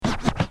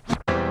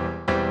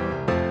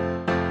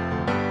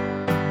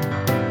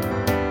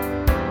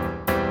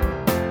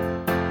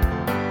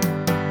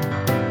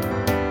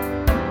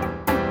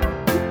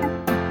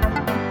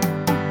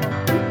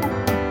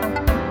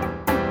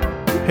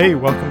Hey,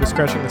 welcome to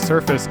Scratching the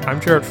Surface. I'm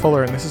Jared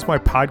Fuller, and this is my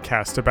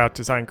podcast about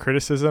design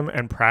criticism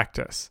and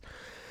practice.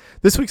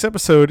 This week's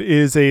episode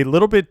is a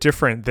little bit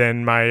different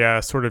than my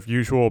sort of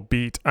usual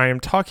beat. I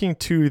am talking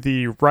to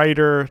the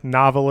writer,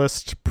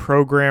 novelist,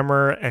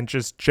 programmer, and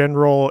just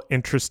general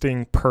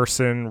interesting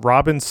person,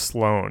 Robin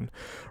Sloan.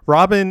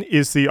 Robin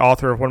is the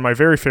author of one of my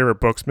very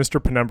favorite books,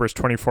 Mr. Penumbra's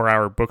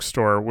 24-Hour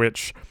Bookstore,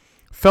 which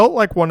felt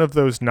like one of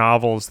those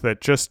novels that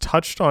just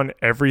touched on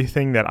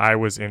everything that I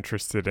was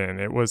interested in.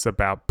 It was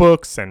about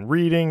books and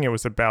reading. It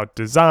was about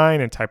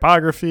design and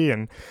typography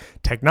and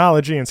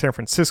technology in San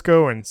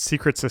Francisco and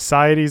secret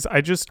societies.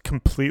 I just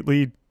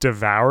completely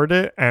devoured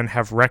it and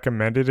have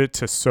recommended it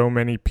to so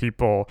many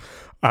people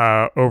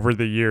over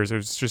the years. It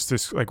was just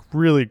this like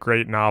really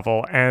great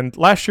novel. And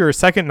last year, a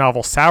second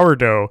novel,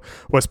 Sourdough,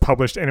 was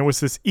published, and it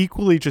was this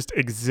equally just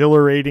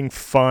exhilarating,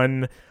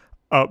 fun,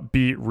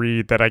 upbeat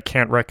read that I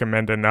can't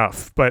recommend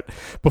enough. But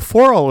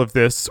before all of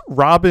this,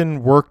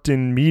 Robin worked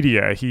in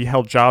media. He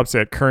held jobs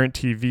at Current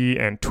TV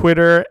and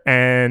Twitter,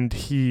 and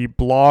he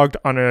blogged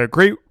on a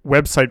great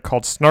website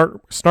called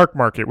Snark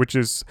Market, which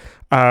is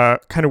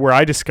kind of where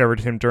I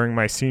discovered him during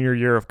my senior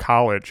year of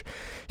college.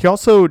 He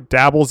also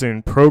dabbles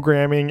in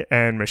programming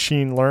and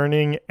machine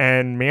learning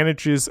and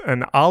manages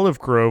an olive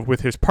grove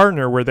with his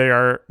partner where they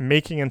are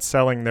making and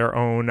selling their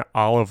own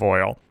olive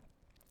oil.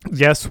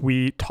 Yes,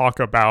 we talk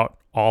about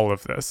all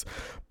of this,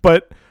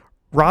 but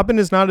Robin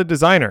is not a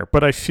designer,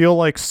 but I feel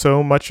like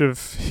so much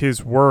of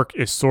his work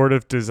is sort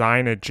of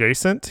design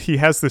adjacent. He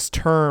has this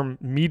term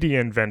media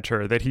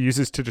inventor that he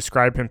uses to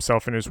describe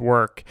himself in his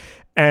work,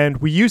 and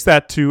we use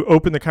that to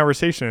open the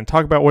conversation and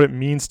talk about what it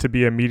means to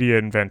be a media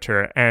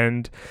inventor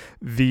and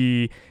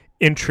the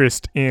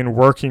interest in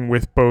working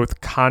with both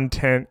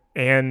content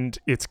and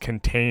its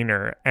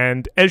container.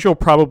 And as you'll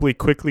probably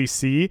quickly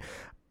see,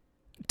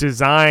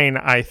 design,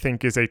 I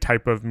think, is a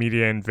type of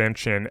media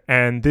invention,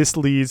 and this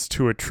leads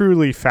to a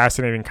truly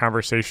fascinating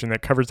conversation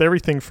that covers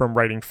everything from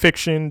writing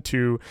fiction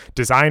to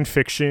design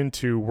fiction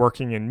to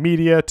working in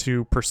media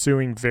to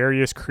pursuing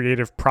various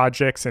creative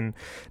projects and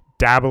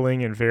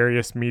dabbling in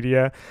various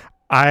media.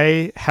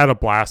 I had a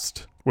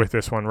blast with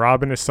this one.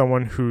 Robin is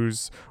someone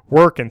whose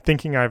work and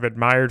thinking I've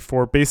admired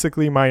for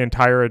basically my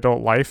entire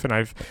adult life, and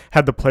I've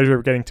had the pleasure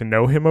of getting to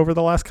know him over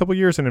the last couple of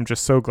years, and I'm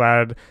just so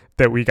glad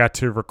that we got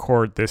to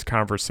record this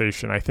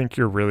conversation. I think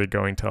you're really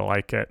going to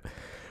like it.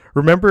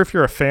 Remember, if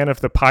you're a fan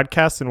of the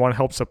podcast and want to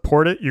help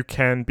support it, you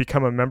can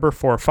become a member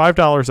for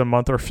 $5 a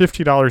month or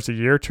 $50 a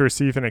year to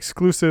receive an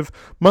exclusive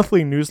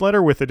monthly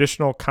newsletter with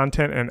additional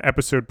content and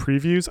episode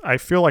previews. I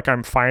feel like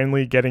I'm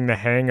finally getting the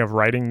hang of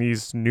writing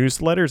these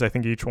newsletters. I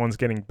think each one's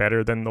getting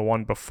better than the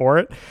one before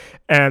it.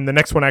 And the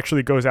next one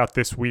actually goes out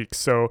this week.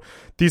 So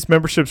these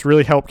memberships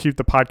really help keep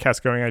the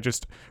podcast going. I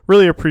just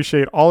really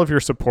appreciate all of your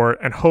support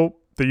and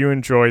hope that you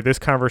enjoy this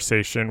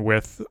conversation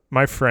with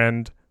my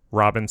friend,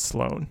 Robin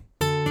Sloan.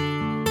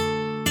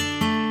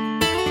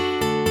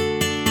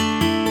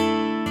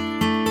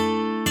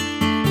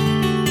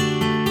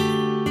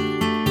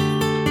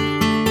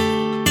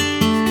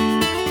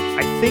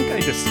 I think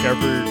I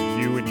discovered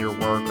you and your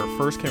work, or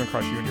first came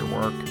across you and your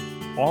work,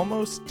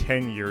 almost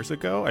 10 years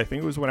ago. I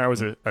think it was when I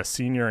was a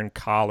senior in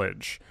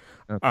college.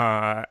 Okay.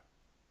 And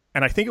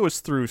I think it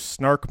was through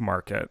Snark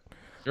Market.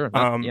 Sure.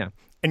 Yeah.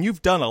 And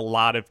you've done a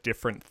lot of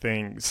different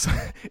things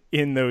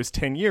in those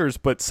 10 years,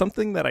 but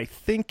something that I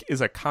think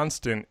is a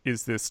constant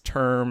is this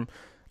term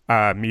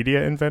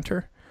media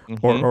inventor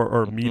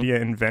or media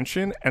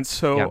invention. And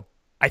so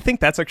I think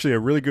that's actually a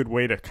really good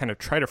way to kind of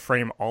try to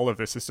frame all of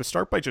this, is to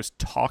start by just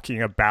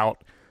talking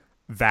about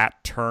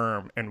that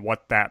term and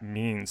what that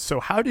means. So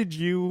how did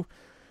you,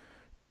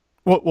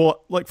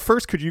 well, like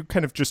first, could you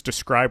kind of just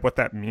describe what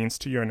that means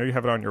to you? I know you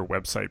have it on your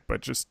website, but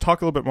just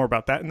talk a little bit more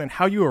about that, and then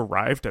how you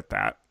arrived at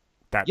that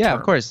Yeah, term.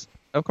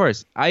 Of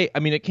course. I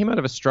mean, it came out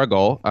of a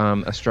struggle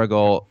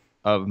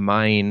of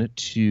mine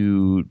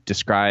to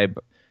describe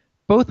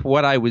both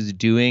what I was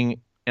doing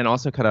and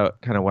also kind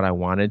of what I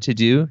wanted to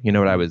do, you know,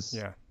 what I was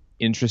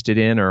interested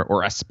in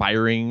or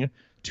aspiring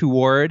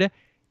toward.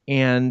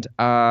 And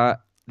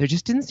there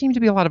just didn't seem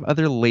to be a lot of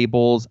other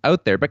labels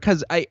out there,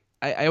 because I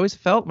always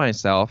felt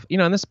myself, you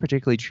know, and this is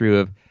particularly true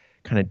of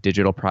kind of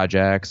digital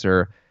projects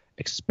or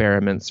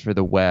experiments for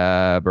the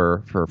web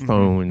or for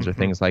phones or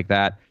things like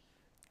that.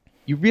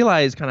 You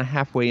realize kind of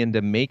halfway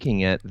into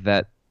making it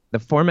that the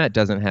format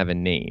doesn't have a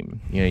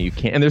name. You know, you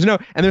can't, and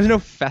there's no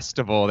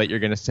festival that you're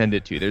going to send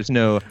it to. There's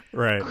no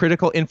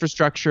critical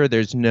infrastructure.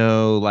 There's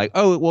no like,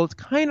 oh, well, it's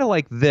kind of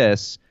like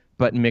this,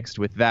 but mixed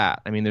with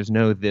that. I mean, there's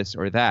no this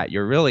or that.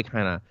 You're really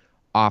kind of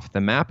off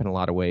the map in a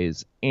lot of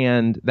ways.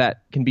 And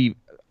that can be,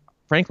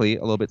 frankly,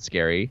 a little bit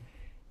scary.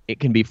 It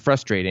can be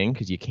frustrating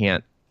because you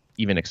can't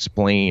even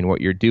explain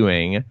what you're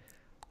doing.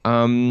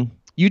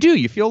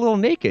 You feel a little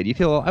naked. You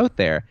feel out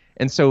there.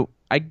 And so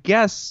I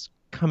guess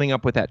coming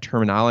up with that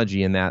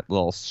terminology and that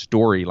little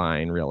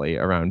storyline really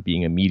around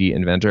being a media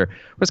inventor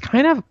was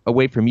kind of a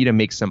way for me to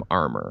make some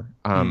armor,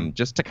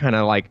 just to kind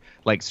of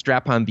like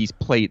strap on these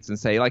plates and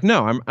say like,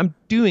 no, I'm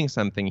doing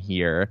something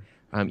here.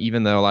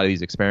 Even though a lot of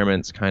these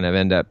experiments kind of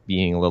end up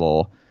being a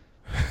little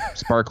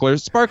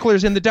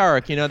sparklers in the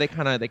dark. They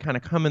kind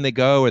of come and they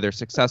go, or they're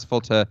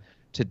successful to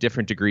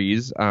different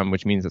degrees,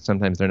 which means that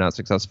sometimes they're not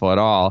successful at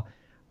all.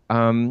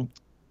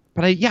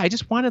 But I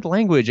just wanted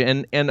language,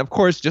 and of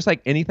course, just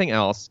like anything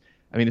else,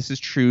 I mean, this is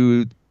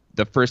true.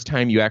 The first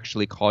time you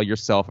actually call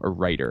yourself a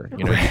writer,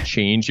 you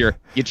change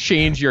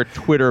your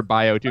Twitter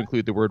bio to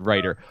include the word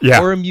writer,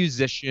 or a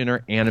musician or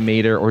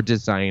animator or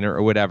designer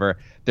or whatever.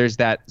 There's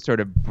that sort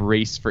of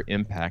brace for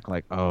impact,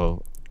 like,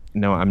 oh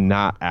no, I'm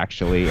not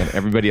actually, and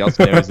everybody else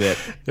knows it,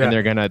 and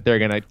they're gonna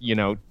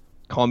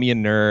call me a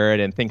nerd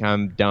and think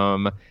I'm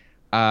dumb.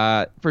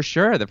 For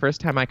sure, the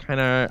first time I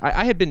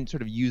had been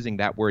sort of using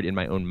that word in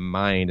my own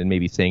mind and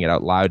maybe saying it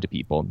out loud to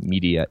people,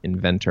 media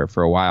inventor,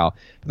 for a while.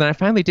 But then I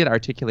finally did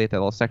articulate that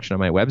little section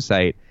on my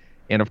website.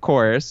 And of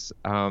course,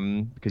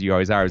 because you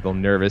always are, I was a little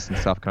nervous and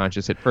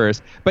self-conscious at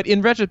first. But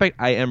in retrospect,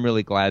 I am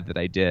really glad that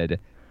I did,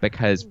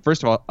 because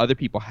first of all, other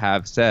people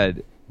have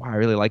said, wow, I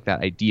really like that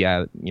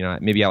idea.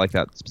 Maybe I like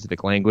that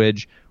specific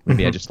language.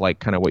 Maybe I just like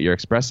kind of what you're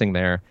expressing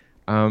there.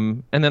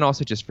 And then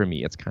also just for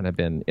me,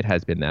 it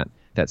has been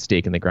that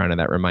stake in the ground and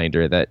that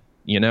reminder that,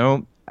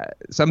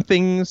 some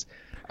things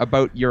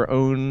about your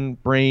own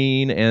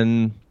brain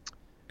and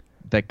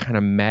the kind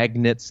of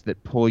magnets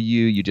that pull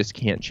you just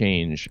can't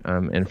change.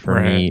 And for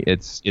me,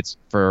 it's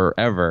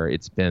forever.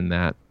 It's been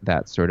that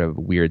sort of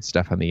weird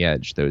stuff on the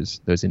edge,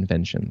 those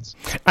inventions.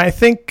 I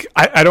think,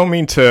 I don't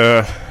mean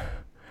to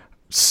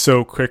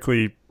so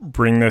quickly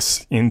bring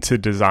this into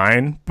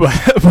design, but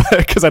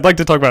because I'd like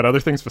to talk about other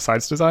things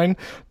besides design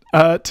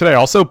today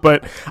also.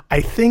 But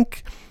I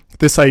think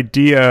this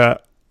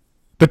idea,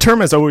 the term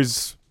has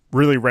always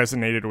really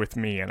resonated with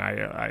me, and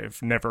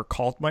I've never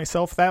called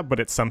myself that, but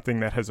it's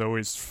something that has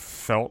always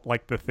felt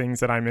like the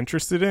things that I'm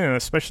interested in, and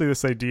especially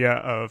this idea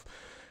of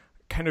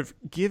kind of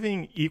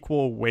giving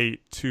equal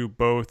weight to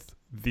both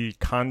the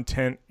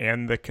content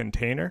and the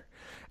container,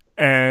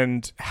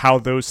 and how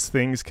those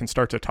things can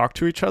start to talk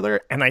to each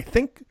other. And I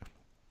think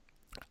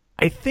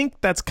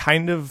that's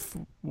kind of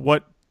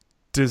what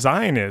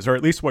design is, or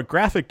at least what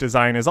graphic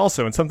design is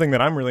also. And something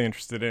that I'm really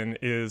interested in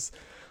is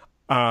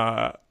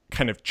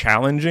kind of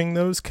challenging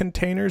those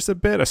containers a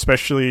bit,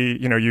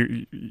 especially,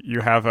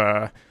 you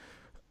have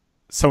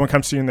someone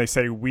comes to you and they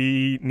say,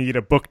 we need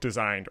a book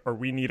designed, or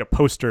we need a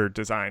poster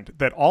designed,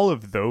 that all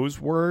of those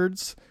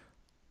words,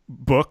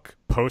 book,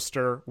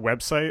 poster,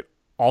 website,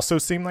 also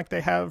seem like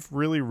they have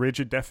really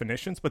rigid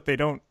definitions, but they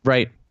don't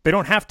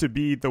have to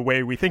be the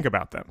way we think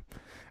about them.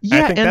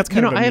 Yeah, I think that's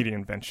kind of a media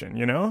invention,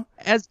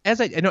 As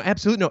I know,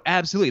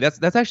 absolutely.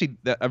 That's actually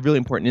a really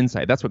important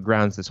insight. That's what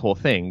grounds this whole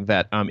thing.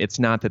 That it's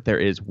not that there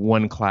is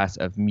one class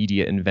of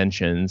media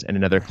inventions and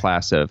another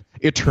class of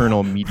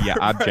eternal media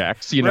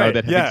objects,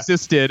 that have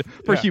existed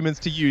for humans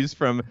to use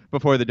from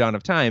before the dawn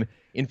of time.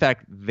 In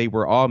fact, they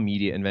were all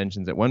media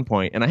inventions at one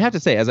point. And I have to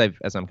say, as I'm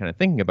kind of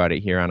thinking about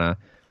it here on a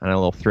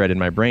little thread in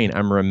my brain,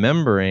 I'm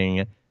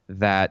remembering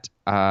that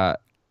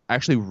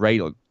actually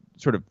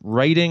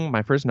writing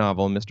my first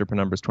novel, Mr.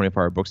 Penumbra's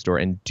 24-Hour Bookstore,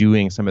 and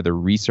doing some of the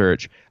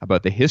research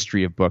about the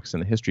history of books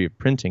and the history of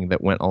printing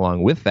that went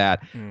along with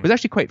that was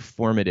actually quite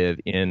formative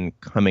in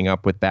coming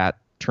up with that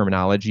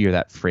terminology or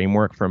that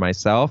framework for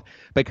myself,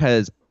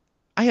 because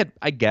I had,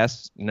 I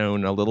guess,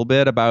 known a little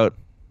bit about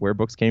where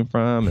books came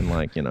from and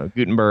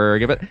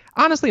Gutenberg, but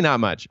honestly not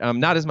much,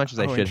 not as much as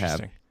I should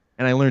have.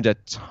 And I learned a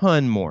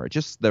ton more.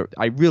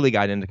 I really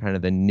got into kind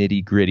of the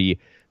nitty gritty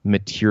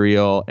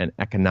material and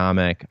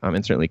economic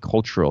and certainly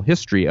cultural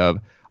history of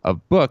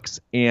books.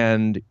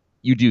 And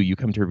you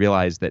come to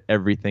realize that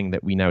everything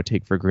that we now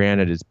take for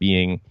granted as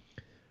being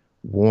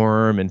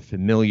warm and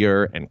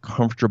familiar and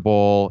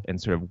comfortable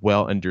and sort of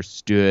well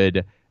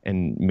understood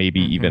and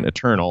maybe even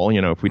eternal,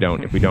 if we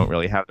don't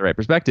really have the right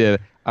perspective,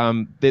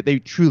 they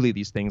truly,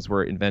 these things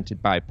were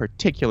invented by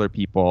particular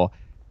people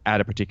at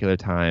a particular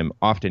time,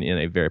 often in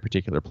a very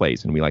particular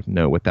place, and we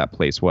know what that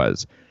place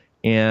was.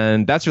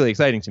 And that's really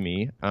exciting to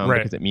me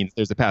because it means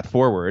there's a path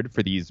forward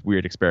for these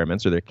weird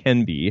experiments, or there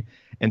can be.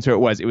 And so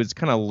it was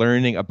kind of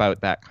learning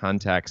about that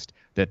context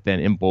that then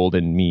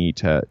emboldened me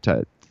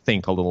to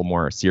think a little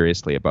more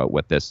seriously about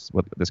what this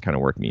kind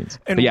of work means.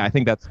 And but yeah, I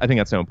think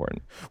that's so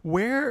important.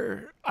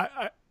 Where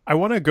I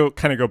want to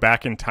go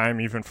back in time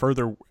even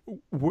further.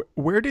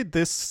 Where did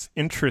this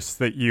interest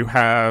that you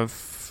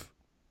have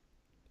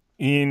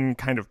in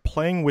kind of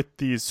playing with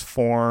these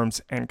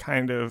forms and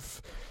kind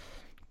of,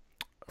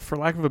 for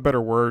lack of a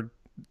better word,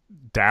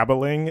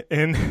 dabbling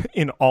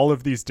in all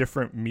of these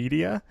different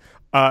media,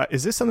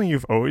 is this something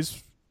you've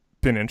always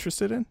been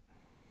interested in?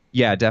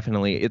 Yeah,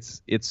 definitely.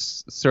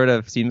 It's sort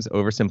of seems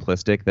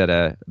oversimplistic that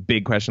a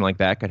big question like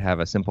that could have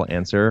a simple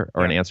answer,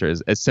 or an answer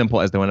as simple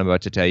as the one I'm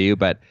about to tell you.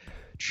 But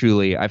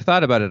truly, I've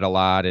thought about it a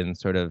lot and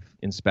sort of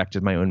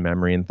inspected my own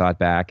memory and thought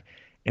back.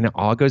 And it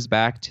all goes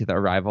back to the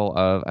arrival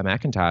of a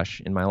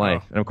Macintosh in my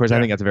life. And of course, I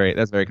think that's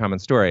a very common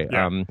story.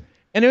 Yeah.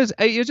 And it was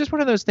just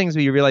one of those things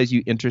where you realize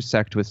you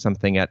intersect with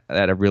something at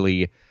a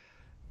really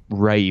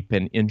ripe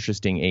and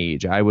interesting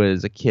age. I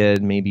was a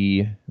kid,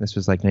 maybe this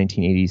was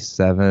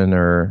 1987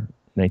 or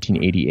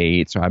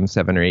 1988, so I'm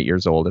 7 or 8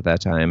 years old at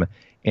that time.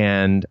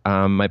 and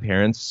my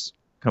parents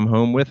come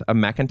home with a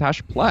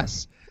Macintosh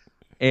Plus.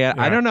 And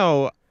I don't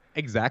know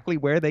exactly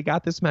where they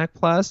got this Mac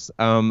Plus,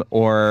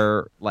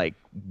 or like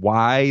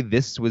why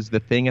this was the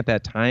thing at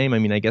that time. I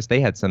mean, I guess they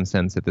had some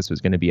sense that this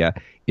was going to be a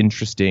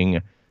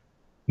interesting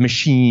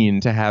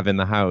machine to have in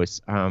the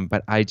house,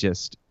 but I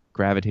just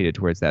gravitated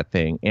towards that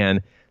thing.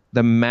 And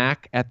the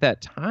Mac at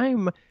that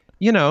time,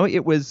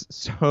 it was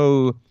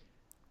so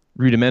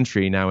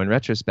rudimentary now in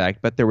retrospect,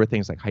 but there were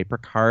things like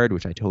HyperCard,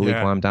 which I totally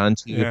glommed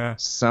onto. Yeah.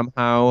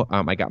 Somehow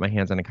I got my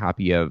hands on a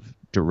copy of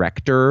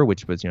Director,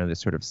 which was, this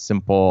sort of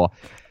simple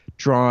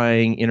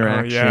drawing,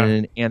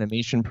 interaction,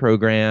 animation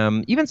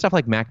program, even stuff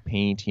like Mac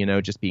Paint,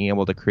 just being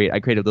able to I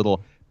created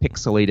little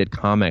pixelated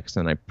comics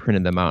and I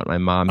printed them out. My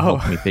mom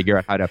helped me figure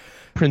out how to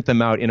print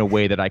them out in a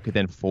way that I could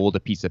then fold a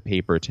piece of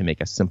paper to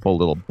make a simple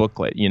little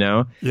booklet,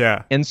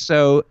 Yeah. And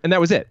that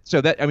was it. So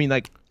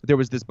there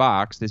was this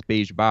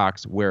beige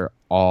box where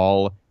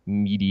all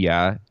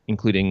media,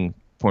 including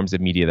forms of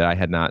media that I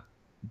had not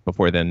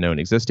before then known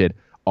existed,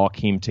 all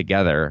came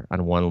together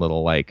on one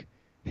little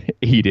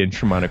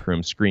 8-inch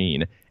monochrome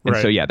screen. And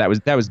so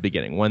that was the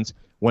beginning. Once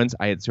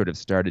I had sort of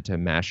started to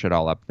mash it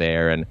all up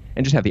there and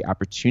just have the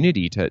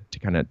opportunity to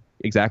kind of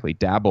exactly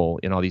dabble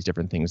in all these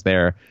different things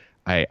there,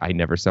 I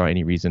never saw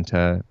any reason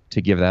to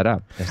give that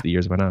up as the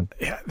years went on.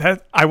 Yeah,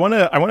 I want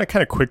to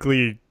kind of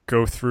quickly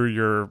go through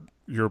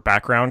your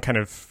background, kind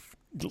of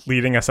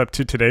leading us up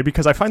to today,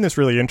 because I find this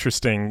really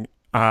interesting.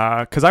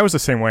 Because I was the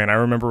same way, and I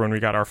remember when we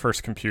got our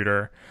first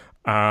computer.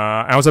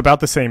 I was about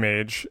the same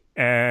age,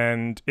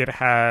 and it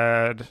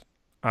had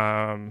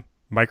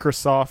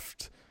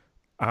Microsoft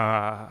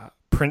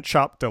Print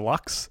Shop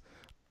Deluxe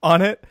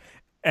on it,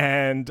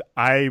 and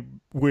I'd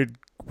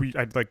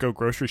go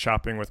grocery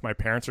shopping with my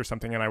parents or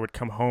something, and I would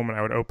come home and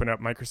I would open up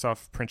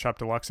Microsoft Print Shop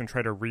Deluxe and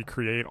try to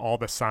recreate all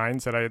the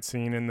signs that I had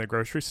seen in the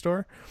grocery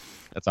store.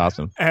 That's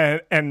awesome.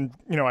 And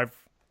I've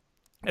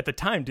at the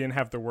time didn't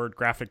have the word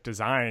graphic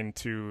design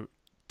to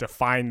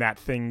define that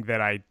thing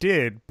that I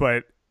did,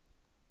 but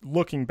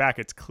looking back,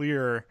 it's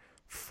clear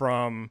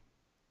from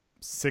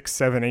 6,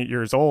 7, 8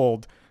 years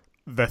old,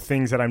 the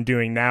things that I'm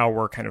doing now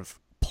were kind of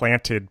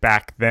planted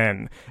back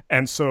then.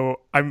 And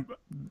so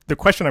the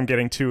question I'm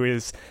getting to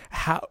is,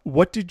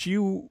 what did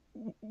you,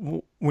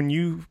 when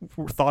you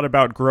thought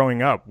about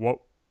growing up, what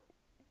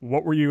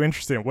were you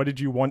interested in? What did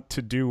you want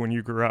to do when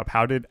you grew up?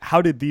 How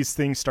did these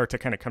things start to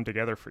kind of come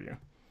together for you?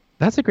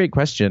 That's a great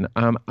question.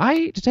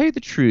 To tell you the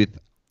truth,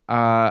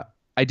 I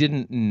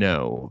didn't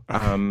know.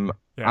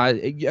 Yeah.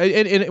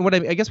 And what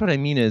I guess what I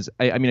mean is,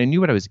 I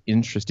knew what I was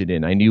interested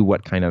in. I knew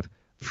what kind of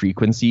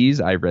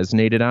frequencies I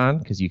resonated on,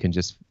 because you can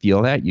just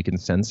feel that, you can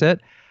sense it.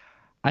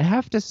 I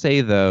have to say,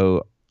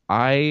 though,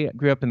 I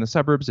grew up in the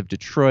suburbs of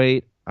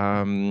Detroit,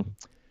 in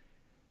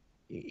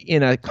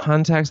a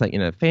context, like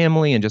in a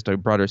family and just a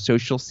broader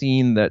social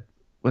scene that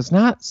was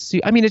not.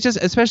 It's just,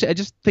 especially, I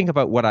just think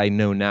about what I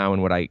know now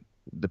and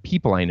the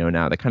people I know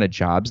now, the kind of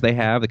jobs they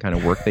have, the kind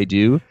of work they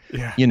do.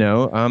 Yeah.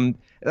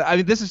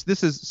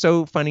 This is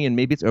so funny, and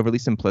maybe it's overly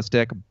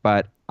simplistic,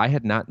 but I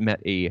had not met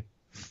a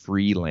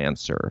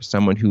freelancer,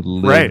 someone who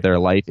lived their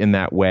life in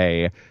that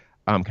way,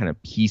 kind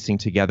of piecing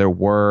together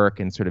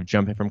work and sort of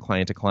jumping from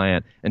client to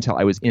client, until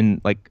I was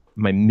in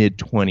my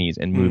mid-20s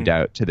and moved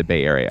out to the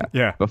Bay Area.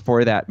 Yeah.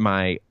 Before that,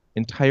 my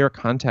entire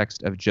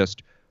context of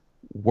just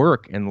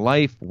work and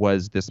life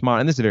was this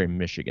model, and this is a very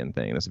Michigan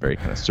thing, this is a very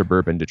kind of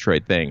suburban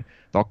Detroit thing.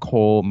 The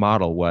whole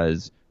model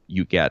was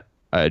you get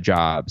a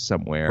job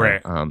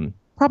somewhere,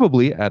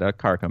 probably at a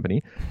car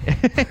company,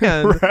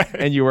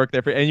 and you work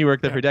there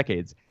for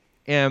decades.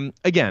 And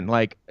again,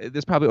 this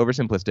is probably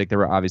oversimplistic. There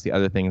were obviously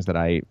other things that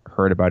I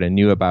heard about and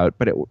knew about,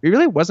 but it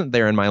really wasn't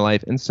there in my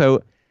life. And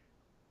so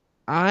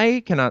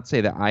I cannot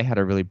say that I had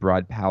a really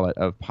broad palette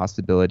of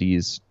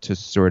possibilities to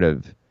sort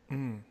of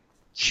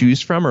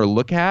choose from or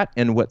look at.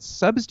 And what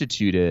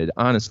substituted,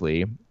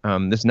 honestly,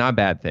 this is not a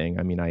bad thing.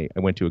 I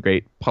went to a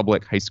great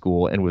public high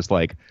school and was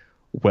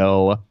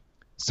well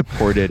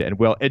supported and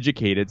well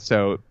educated.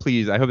 So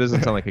please, I hope this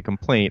doesn't sound like a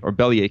complaint or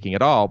belly aching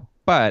at all,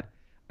 but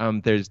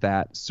there's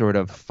that sort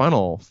of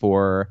funnel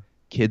for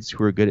kids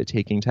who are good at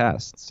taking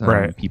tests,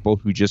 people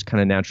who just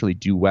kind of naturally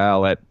do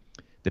well at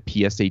the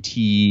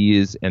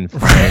PSATs and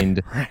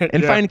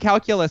find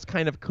calculus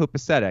kind of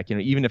copacetic.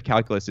 Even if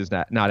calculus is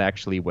not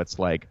actually what's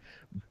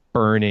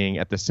burning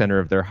at the center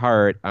of their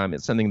heart,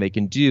 it's something they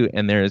can do,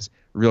 and there's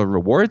real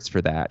rewards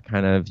for that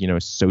kind of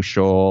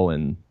social,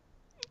 and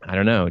I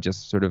don't know,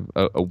 just sort of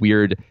a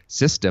weird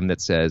system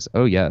that says,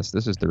 oh yes,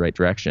 this is the right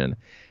direction.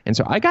 And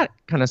so I got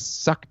kind of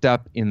sucked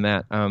up in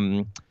that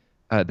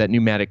that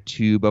pneumatic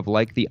tube of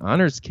the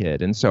honors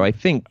kid. And so I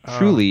think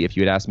truly, if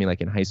you had asked me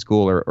in high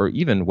school or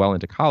even well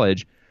into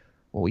college,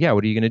 well, yeah,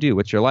 what are you going to do?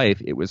 What's your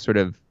life? It was sort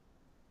of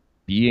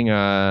being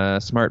a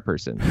smart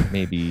person,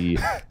 maybe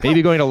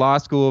going to law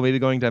school, maybe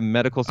going to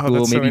medical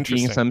school, maybe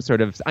being some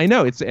sort of, I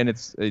know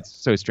it's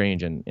so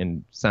strange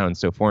and sounds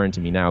so foreign to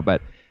me now,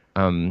 but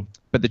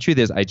the truth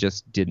is I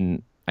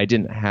didn't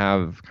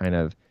have kind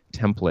of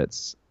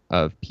templates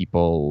of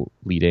people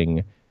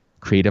leading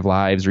creative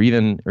lives, or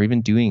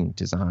even doing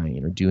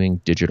design or doing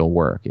digital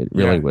work. It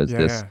really was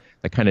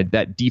the kind of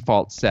that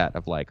default set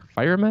of like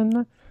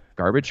fireman,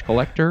 garbage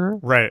collector,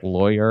 right,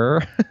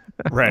 lawyer.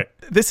 Right.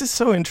 This is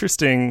so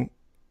interesting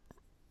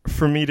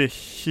for me to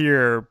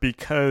hear,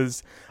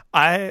 because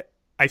I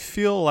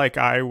feel like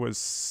I was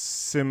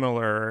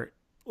similar.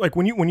 Like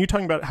when you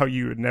talking about how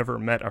you had never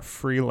met a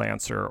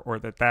freelancer, or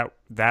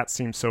that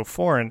seems so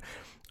foreign.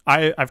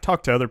 I've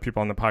talked to other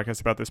people on the podcast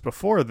about this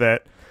before,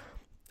 that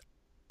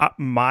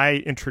my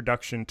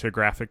introduction to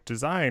graphic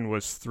design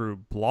was through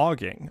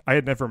blogging. I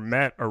had never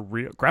met a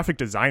real graphic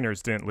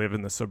designers. Didn't live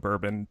in the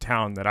suburban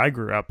town that I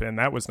grew up in.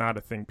 That was not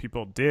a thing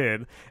people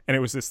did. And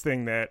it was this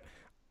thing that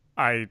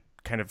I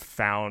kind of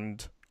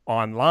found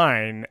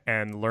online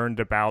and learned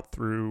about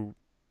through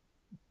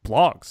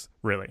blogs,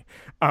 really.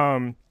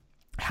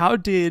 How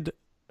did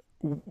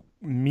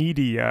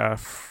media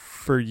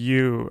for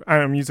you,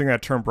 I'm using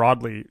that term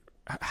broadly,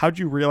 how'd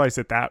you realize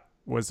that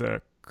was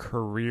a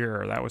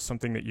career, that was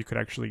something that you could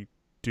actually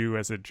do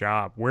as a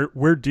job?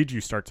 Where did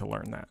you start to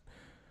learn that?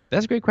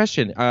 That's a great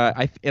question.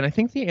 I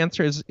think the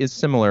answer is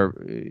similar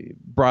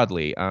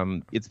broadly.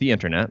 It's the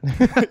internet.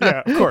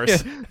 Yeah, of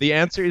course. The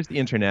answer is the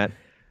internet.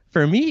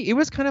 For me, it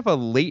was kind of a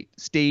late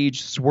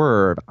stage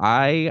swerve.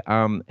 I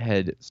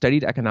had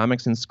studied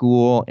economics in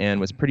school and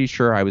was pretty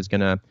sure I was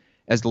going to,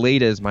 as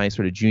late as my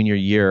sort of junior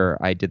year,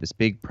 I did this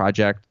big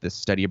project, this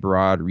study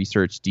abroad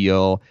research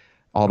deal,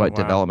 all about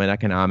development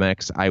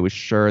economics. I was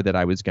sure that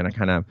I was going to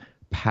kind of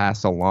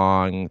pass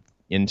along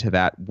into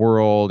that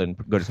world and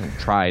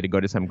try to go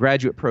to some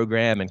graduate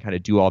program and kind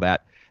of do all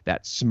that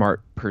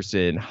smart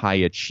person, high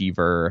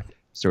achiever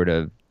sort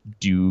of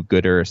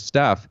do-gooder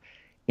stuff.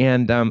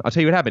 And I'll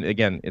tell you what happened.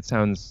 Again, it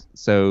sounds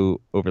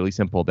so overly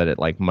simple that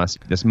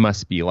this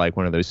must be like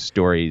one of those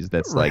stories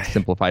that's like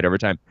simplified over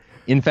time.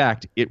 In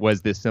fact, it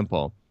was this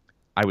simple.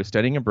 I was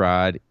studying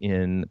abroad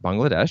in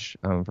Bangladesh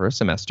for a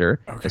semester.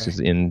 Okay. This was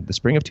in the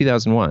spring of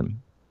 2001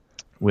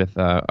 with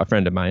a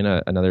friend of mine,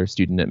 another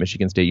student at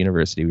Michigan State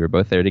University. We were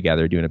both there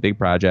together doing a big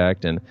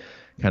project and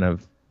kind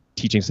of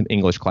teaching some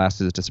English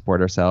classes to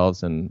support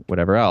ourselves and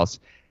whatever else.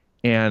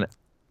 And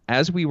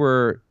as we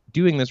were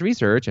doing this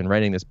research and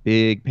writing this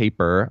big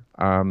paper,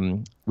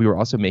 we were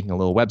also making a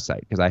little website,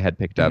 because I had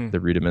picked up the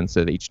rudiments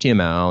of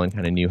HTML and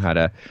kind of knew how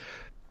to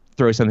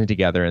throw something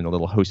together in the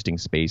little hosting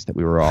space that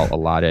we were all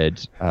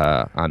allotted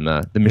on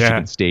the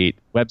Michigan State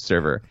web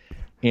server.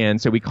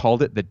 And so we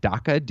called it the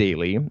Dhaka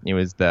Daily. It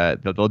was the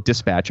little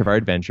dispatch of our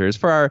adventures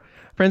for our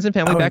friends and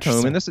family back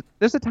home. And this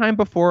is a time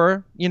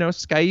before,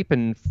 Skype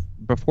and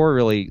before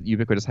really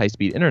ubiquitous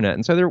high-speed internet.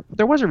 And so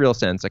there was a real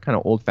sense, a kind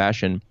of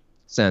old-fashioned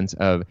sense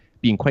of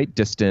being quite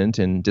distant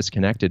and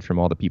disconnected from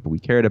all the people we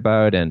cared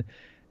about, and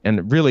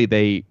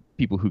really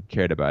people who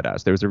cared about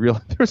us. There was a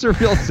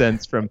real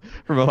sense from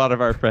a lot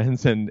of our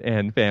friends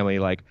and family,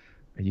 like,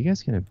 are you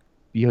guys gonna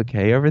be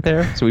okay over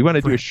there? So we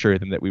wanted to assure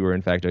them that we were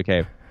in fact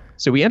okay.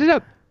 So we ended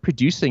up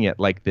producing it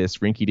like this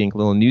rinky-dink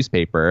little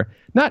newspaper.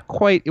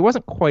 It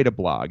wasn't quite a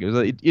blog.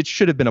 It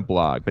should have been a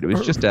blog, but it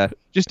was just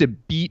a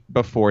beat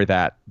before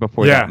that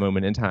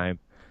moment in time.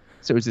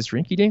 So it was this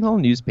rinky-dink little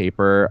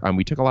newspaper.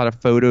 We took a lot of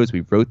photos.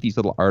 We wrote these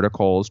little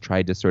articles,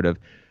 tried to sort of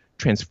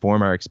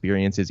transform our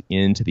experiences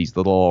into these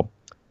little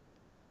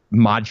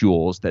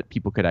modules that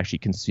people could actually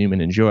consume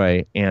and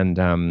enjoy. And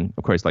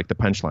of course, like the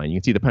punchline, you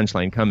can see the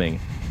punchline coming.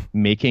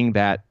 Making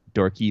that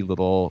dorky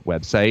little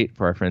website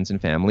for our friends and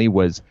family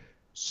was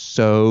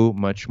so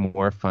much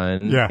more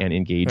fun and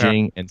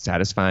engaging and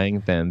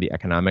satisfying than the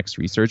economics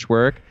research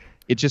work.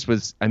 It just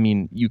was,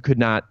 you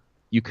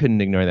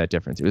couldn't ignore that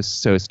difference. It was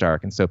so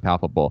stark and so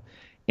palpable.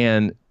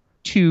 And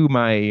to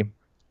my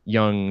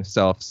young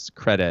self's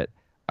credit,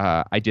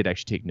 I did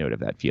actually take note of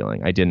that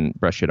feeling. I didn't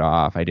brush it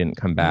off. I didn't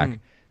come back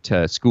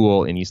to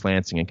school in East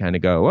Lansing and kind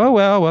of go, oh,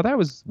 well, that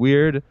was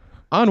weird.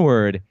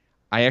 Onward.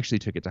 I actually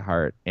took it to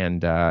heart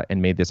and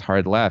made this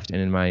hard left. And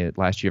in my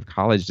last year of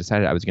college,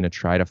 decided I was going to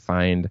try to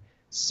find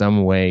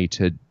some way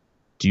to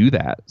do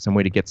that, some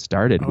way to get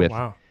started with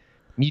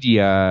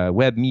media,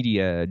 web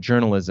media,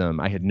 journalism.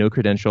 I had no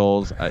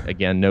credentials,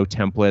 again, no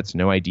templates,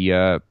 no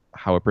idea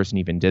how a person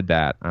even did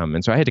that.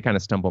 And so I had to kind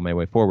of stumble my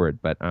way forward.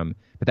 But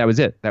that was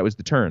it. That was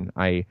the turn.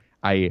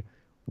 I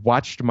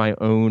watched my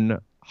own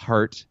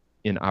heart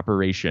in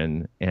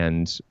operation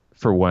and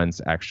for once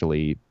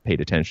actually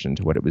paid attention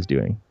to what it was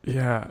doing.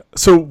 Yeah.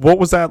 So what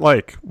was that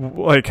like?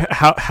 Like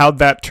how'd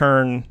that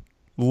turn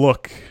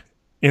look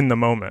in the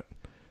moment?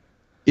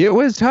 It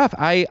was tough.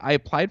 I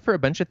applied for a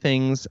bunch of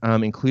things,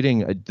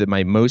 including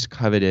my most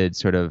coveted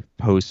sort of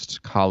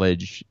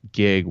post-college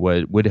gig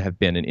would have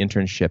been an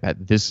internship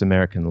at This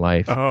American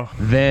Life. Oh.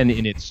 Then,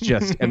 and it's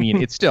just,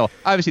 it's still,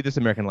 obviously This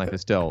American Life is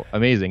still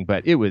amazing,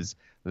 but it was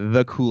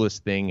the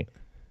coolest thing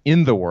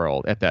in the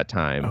world at that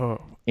time.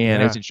 Oh,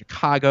 and it was in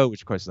Chicago,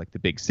 which of course is like the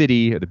big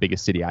city, or the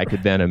biggest city I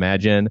could then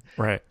imagine.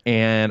 Right.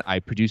 And I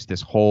produced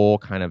this whole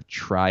kind of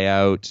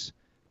tryout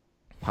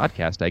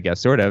podcast, I guess,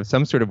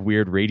 some sort of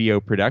weird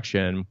radio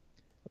production,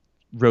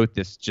 wrote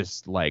this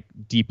just like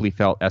deeply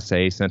felt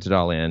essay, sent it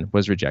all in,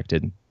 was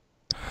rejected.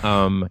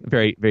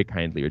 Very, very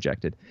kindly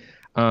rejected.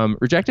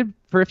 Rejected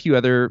for a few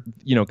other,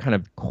 kind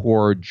of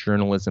core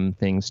journalism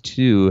things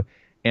too.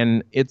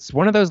 And it's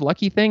one of those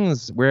lucky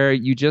things where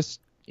you just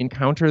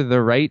encounter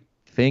the right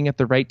thing at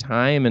the right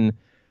time and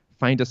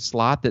find a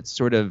slot that's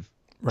sort of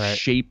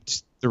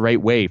shaped the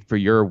right way for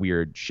your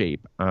weird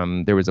shape.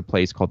 There was a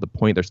place called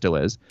there still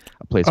is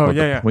a place called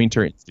the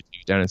Poynter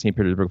Institute down in St.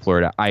 Petersburg,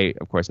 Florida. I,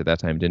 of course, at that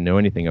time didn't know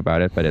anything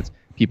about it, but it's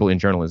people in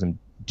journalism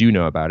do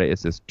know about it.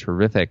 It's this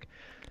terrific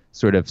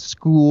sort of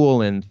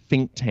school and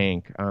think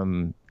tank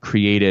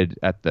created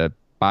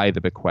by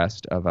the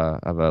bequest of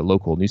a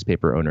local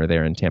newspaper owner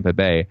there in Tampa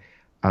Bay,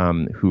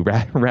 who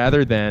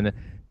rather than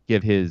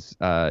give his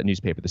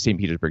newspaper, the St.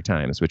 Petersburg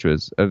Times, which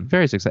was a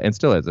very successful and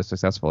still is a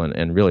successful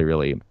and really,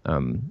 really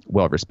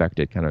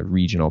well-respected kind of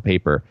regional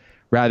paper,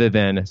 rather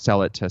than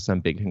sell it to some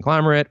big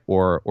conglomerate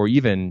or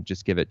even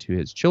just give it to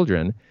his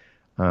children,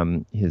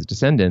 his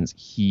descendants,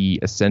 he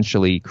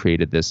essentially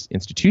created this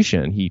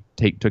institution. He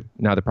took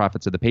now the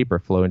profits of the paper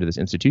flow into this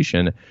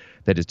institution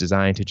that is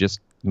designed to just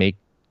make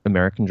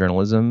American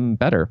journalism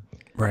better.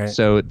 Right.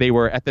 So they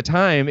were, at the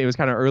time, it was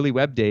kind of early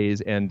web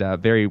days, and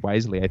very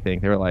wisely, I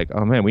think, they were like,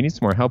 oh man, we need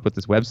some more help with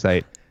this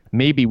website.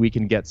 Maybe we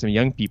can get some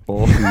young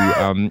people who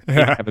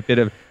have a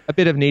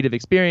bit of native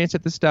experience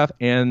at this stuff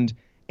and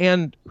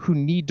who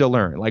need to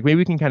learn. Like, maybe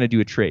we can kind of do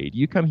a trade.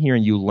 You come here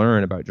and you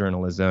learn about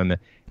journalism,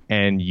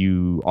 and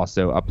you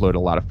also upload a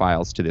lot of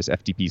files to this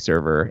FTP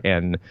server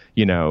and,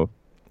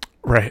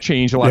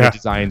 change a lot of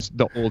designs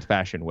the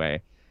old-fashioned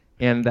way.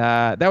 And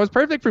that was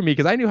perfect for me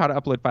because I knew how to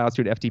upload files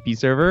to an FTP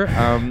server.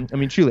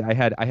 Truly, I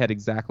had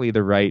exactly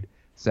the right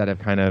set of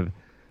kind of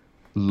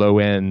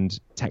low-end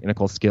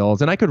technical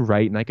skills, and I could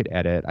write and I could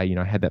edit. I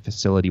had that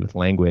facility with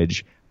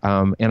language,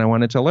 and I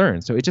wanted to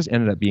learn. So it just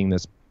ended up being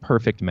this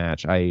perfect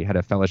match. I had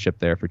a fellowship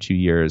there for 2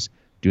 years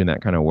doing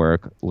that kind of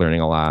work,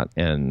 learning a lot,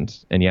 and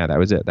yeah, that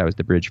was it. That was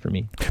the bridge for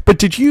me. But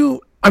did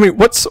you?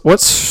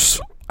 What's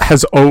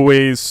has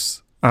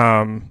always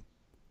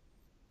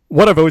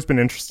what I've always been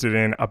interested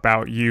in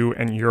about you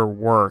and your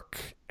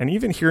work, and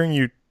even hearing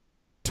you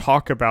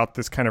talk about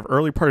this kind of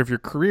early part of your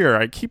career,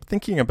 I keep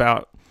thinking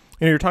about,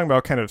 you're talking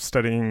about kind of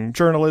studying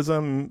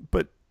journalism,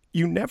 but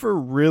you never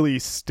really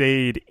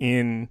stayed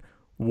in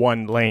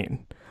one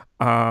lane.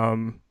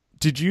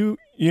 Did you,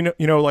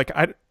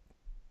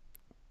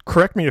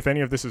 correct me if any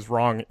of this is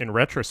wrong in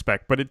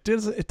retrospect, but it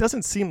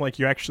doesn't seem like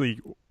you actually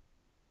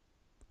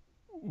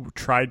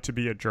tried to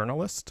be a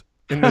journalist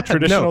in the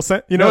traditional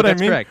sense. You know what I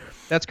mean? Correct.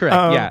 That's correct.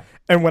 Yeah.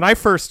 And when I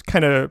first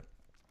kind of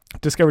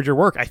discovered your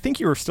work, I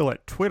think you were still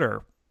at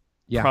Twitter,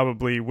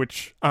 probably,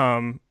 which,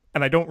 and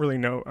I don't really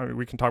know. I mean,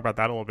 we can talk about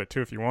that a little bit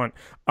too if you want.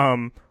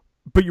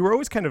 But you were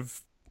always kind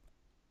of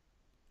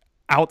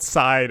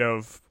outside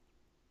of,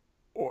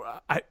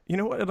 you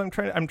know what?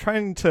 I'm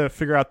trying to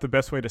figure out the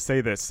best way to say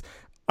this.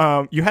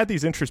 You had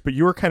these interests, but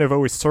you were kind of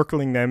always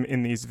circling them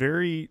in these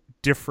very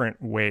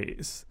different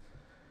ways.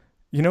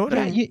 You know what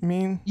I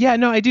mean? Yeah,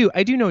 no, I do.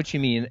 I do know what you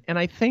mean. And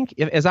I think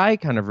as I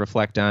kind of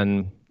reflect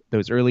on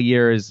those early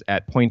years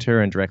at Poynter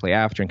and directly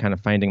after and kind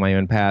of finding my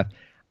own path,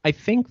 I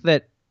think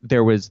that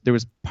there was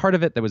part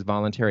of it that was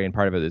voluntary and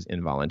part of it is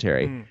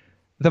involuntary.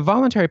 The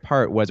voluntary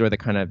part was where the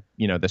kind of,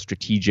 the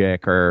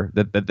strategic or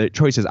the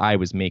choices I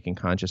was making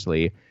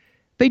consciously,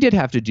 they did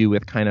have to do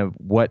with kind of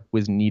what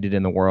was needed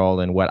in the world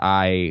and what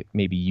I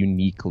maybe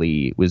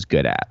uniquely was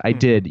good at. I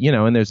did,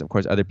 and there's, of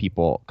course, other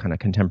people kind of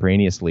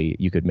contemporaneously.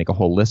 You could make a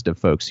whole list of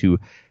folks who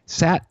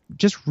sat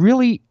just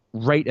really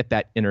right at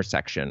that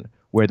intersection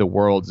where the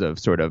worlds of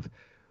sort of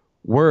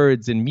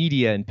words and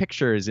media and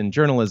pictures and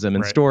journalism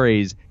and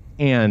stories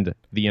and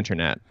the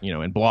internet,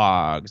 and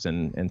blogs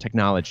and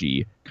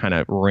technology kind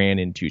of ran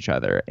into each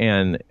other.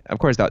 And, of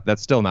course,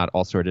 that's still not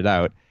all sorted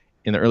out.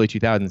 In the early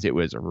 2000s, it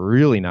was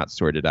really not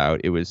sorted out.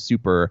 It was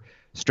super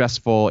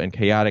stressful and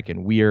chaotic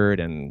and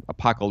weird and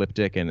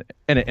apocalyptic and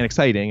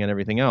exciting and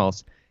everything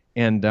else.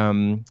 And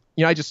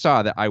I just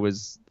saw that I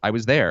was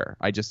there.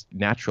 I just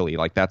naturally,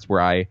 like, that's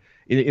where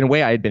in a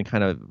way, I had been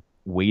kind of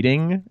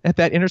waiting at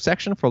that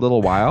intersection for a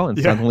little while, and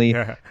suddenly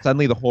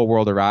the whole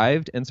world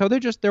arrived. And so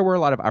there were a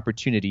lot of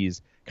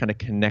opportunities kind of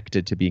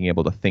connected to being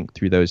able to think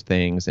through those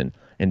things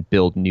and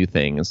build new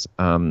things.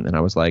 And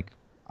I was like,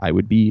 I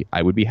would be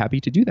happy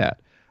to do that.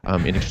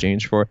 In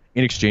exchange for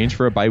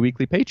a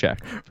biweekly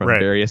paycheck from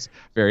various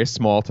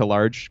small to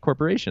large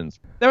corporations.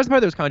 That was the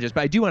part that was conscious,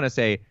 but I do want to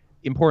say,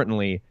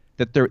 importantly,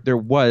 that there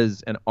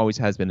was and always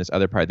has been this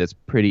other part that's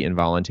pretty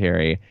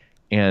involuntary,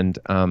 and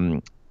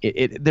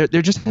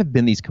there just have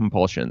been these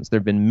compulsions. There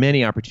have been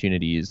many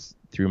opportunities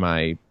through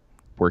my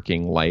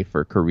working life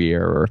or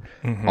career or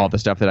all the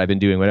stuff that I've been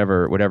doing,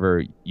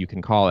 whatever you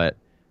can call it.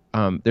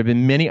 There have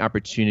been many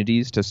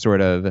opportunities to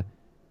sort of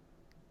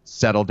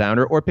settle down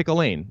or pick a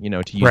lane,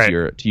 to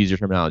use your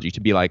terminology,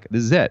 to be like,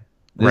 this is it.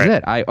 This is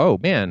it.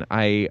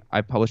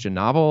 I published a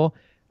novel.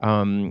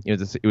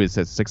 It was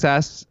a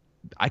success.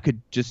 I could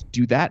just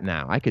do that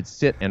now. I could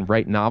sit and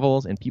write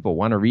novels and people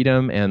want to read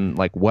them, and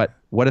like, what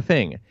a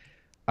thing.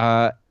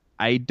 I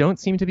I don't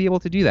seem to be able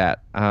to do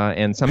that.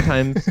 And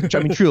sometimes, I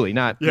mean, truly,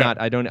 not.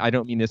 I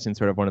don't mean this in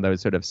sort of one of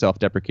those sort of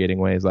self-deprecating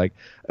ways, like,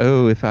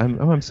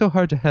 I'm so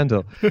hard to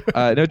handle.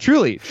 No,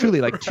 truly,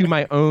 like to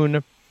my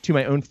own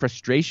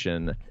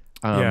frustration.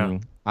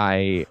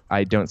 I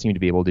don't seem to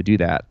be able to do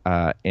that.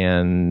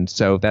 And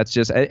so that's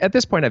just, at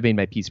this point, I've made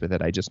my peace with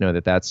it. I just know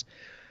that that's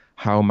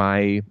how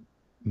my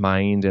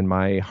mind and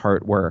my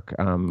heart work.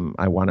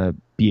 I want to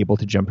be able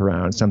to jump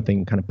around.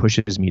 Something kind of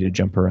pushes me to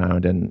jump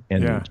around and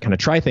kind of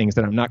try things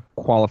that I'm not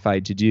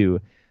qualified to do.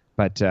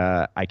 But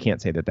I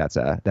can't say that that's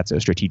a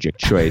strategic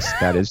choice.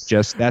 That's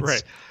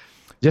right.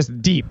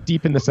 Just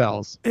deep in the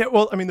cells. Yeah,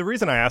 well, I mean, the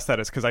reason I ask that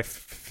is because I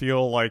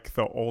feel like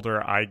the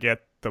older I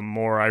get, the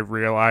more I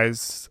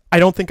realize I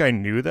don't think I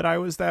knew that I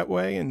was that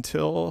way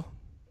until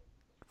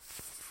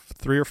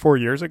 3 or 4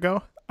 years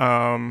ago,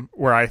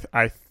 where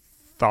I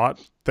thought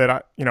that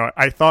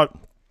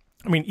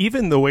I mean,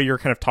 even the way you're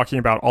kind of talking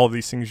about all of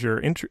these things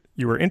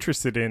you were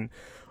interested in,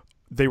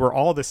 they were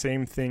all the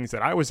same things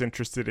that I was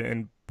interested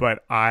in,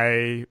 but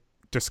I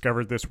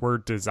discovered this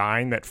word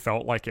design that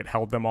felt like it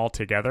held them all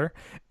together.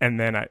 And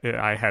then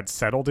I had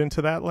settled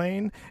into that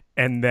lane.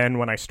 And then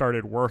when I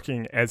started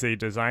working as a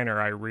designer,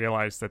 I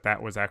realized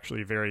that was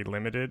actually very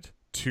limited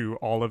to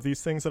all of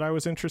these things that I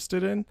was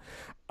interested in.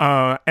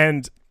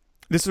 And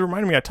this is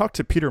reminding me, I talked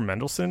to Peter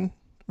Mendelsohn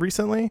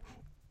recently,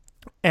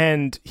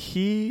 and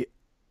he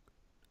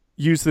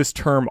used this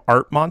term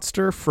art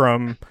monster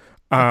from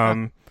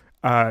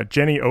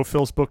Jenny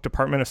Ophil's book,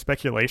 Department of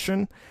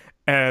Speculation.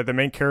 The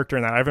main character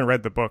in that, I haven't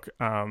read the book,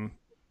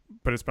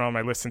 but it's been on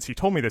my list since he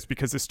told me this,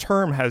 because this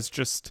term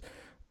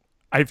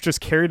I've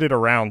just carried it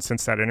around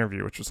since that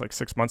interview, which was like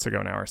 6 months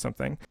ago now or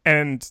something.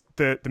 And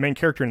the main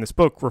character in this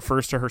book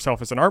refers to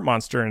herself as an art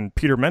monster. And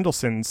Peter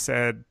Mendelsohn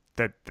said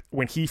that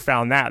when he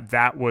found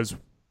that was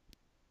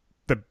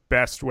the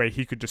best way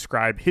he could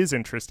describe his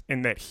interest,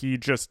 in that he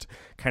just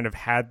kind of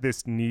had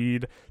this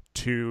need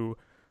to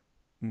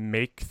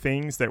make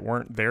things that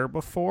weren't there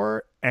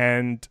before,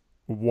 and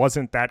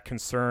wasn't that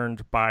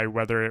concerned by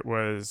whether it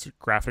was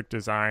graphic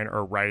design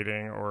or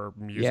writing or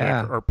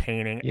music or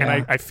painting. Yeah.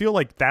 And I feel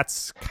like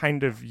that's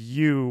kind of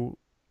you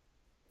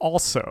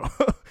also.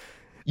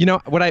 You know,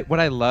 what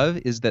I love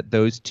is that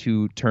those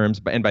two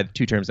terms, and by the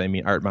two terms I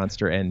mean art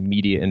monster and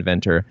media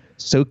inventor,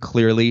 so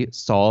clearly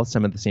solve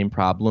some of the same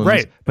problems,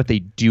 right? But they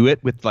do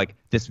it with like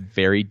this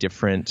very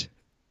different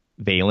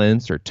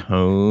valence or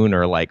tone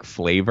or like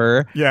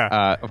flavor.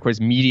 Yeah. Of course,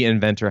 media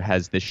inventor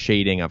has this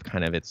shading of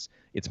kind of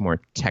it's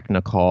more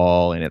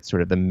technical, and it's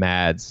sort of the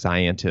mad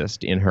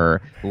scientist in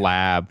her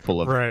lab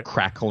full of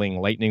crackling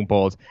lightning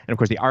bolts. And of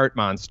course, the art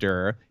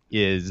monster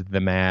is the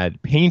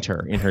mad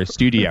painter in her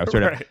studio,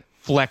 sort of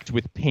flecked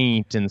with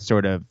paint and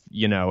sort of,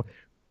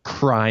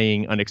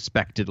 crying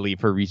unexpectedly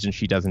for reasons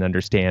she doesn't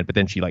understand. But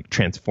then she like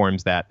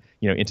transforms that,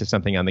 into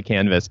something on the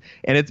canvas.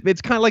 And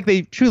it's kind of like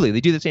they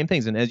do the same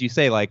things. And as you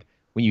say, like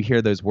when you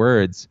hear those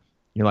words,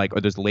 you're like,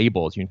 or those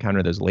labels, you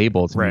encounter those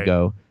labels and you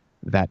go,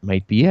 that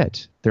might be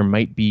it. There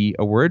might be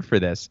a word for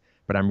this,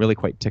 but I'm really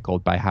quite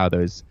tickled by how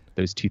those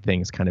two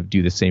things kind of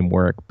do the same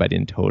work, but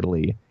in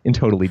totally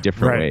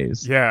different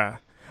ways. Yeah.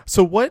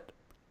 So what,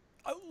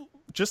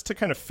 just to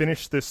kind of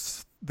finish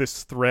this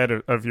thread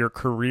of your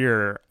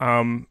career,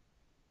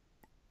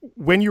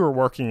 when you were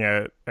working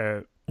at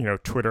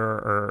Twitter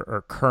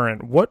or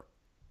Current, what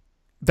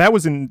that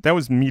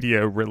was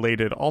media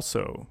related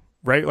also,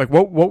 right? Like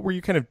what were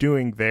you kind of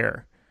doing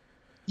there?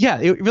 Yeah,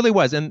 it really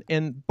was.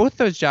 And both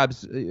those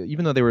jobs,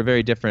 even though they were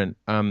very different,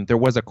 there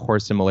was a core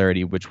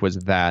similarity, which was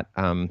that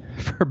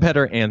for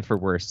better and for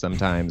worse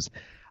sometimes,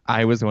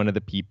 I was one of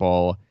the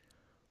people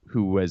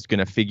who was going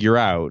to figure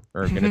out,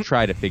 or going to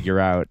try to figure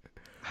out,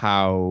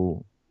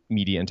 how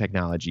media and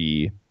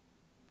technology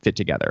fit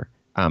together,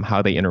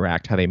 how they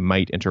interact, how they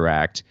might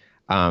interact.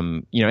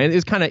 And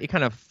it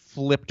kind of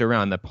flipped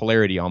around, the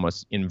polarity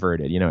almost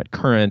inverted. At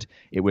Current,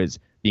 it was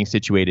being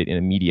situated in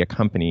a media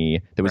company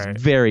that was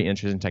very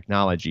interested in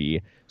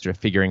technology, sort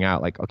of figuring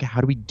out like, okay, how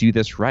do we do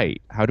this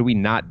right? How do we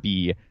not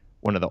be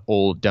one of the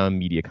old dumb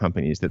media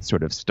companies that's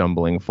sort of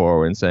stumbling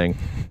forward and saying,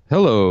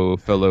 hello,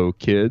 fellow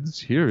kids,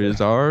 here is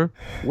our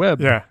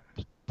web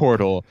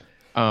portal.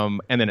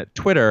 And then at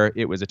Twitter,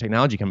 it was a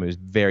technology company that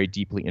was very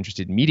deeply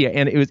interested in media.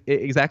 And it was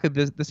exactly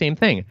the same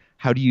thing.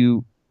 How do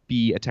you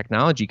be a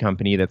technology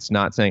company that's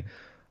not saying,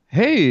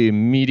 hey,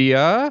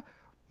 media,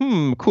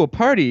 cool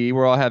party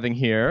we're all having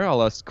here,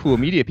 all us cool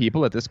media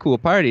people at this cool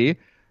party.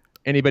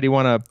 Anybody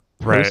want to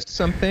post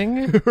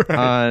something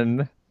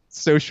on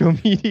social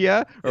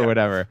media or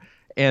whatever?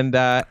 And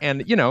I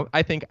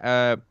think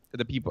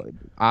the people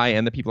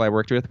I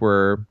worked with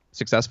were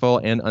successful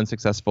and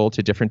unsuccessful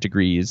to different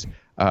degrees,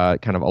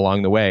 kind of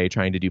along the way,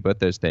 trying to do both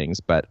those things.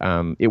 But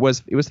it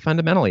was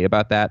fundamentally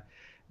about that,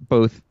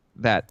 both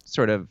that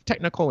sort of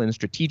technical and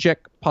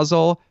strategic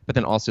puzzle, but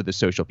then also the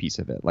social piece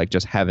of it, like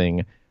just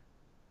having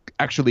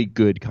actually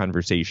good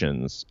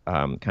conversations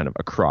kind of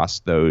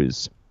across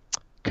those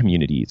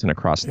communities and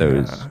across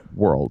those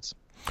worlds.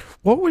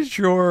 What was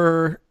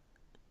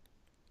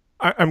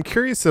I'm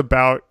curious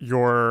about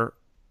your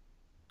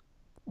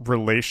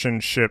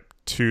relationship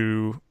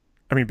to,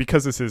 I mean,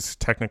 because this is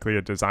technically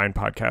a design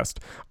podcast,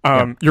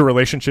 Yeah. your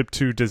relationship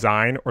to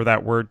design, or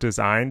that word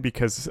design,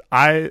 because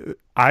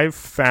I've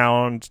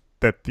found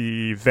that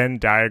the Venn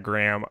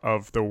diagram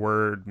of the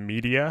word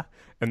media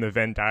and the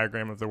Venn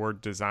diagram of the word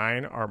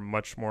design are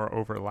much more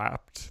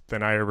overlapped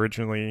than I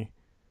originally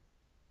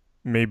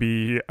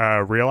maybe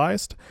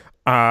realized,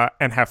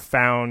 and have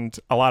found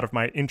a lot of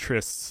my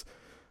interests.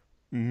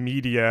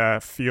 Media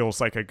feels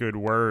like a good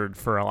word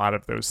for a lot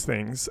of those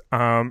things.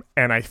 And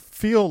I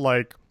feel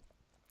like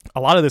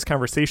a lot of this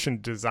conversation,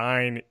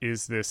 design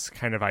is this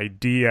kind of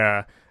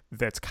idea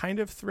that's kind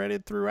of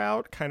threaded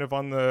throughout, kind of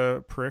on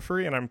the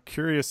periphery. And I'm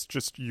curious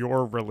just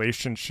your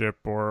relationship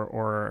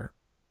or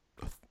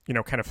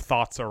kind of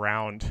thoughts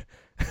around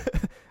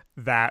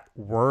that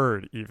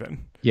word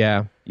even.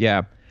 Yeah.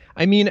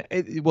 I mean,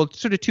 well,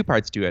 sort of two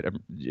parts to it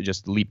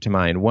just leap to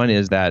mind. One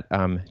is that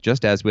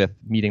just as with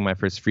meeting my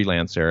first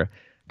freelancer,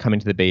 coming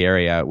to the Bay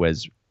Area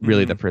was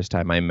really the first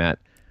time I met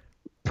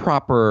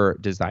proper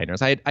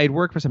designers. I'd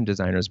worked for some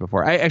designers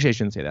before. I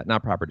shouldn't say that,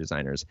 not proper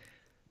designers.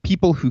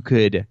 People who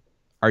could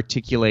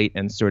articulate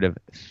and sort of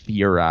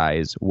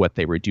theorize what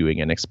they were doing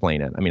and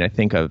explain it. I mean, I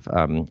think of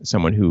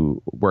someone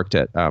who worked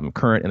at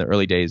Current in the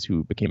early days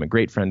who became a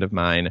great friend of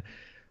mine.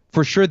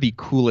 For sure, the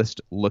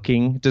coolest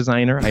looking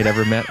designer I'd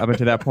ever met up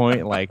until that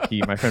point. Like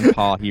my friend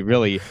Paul, he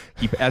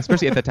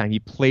especially at that time, he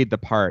played the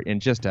part in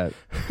just a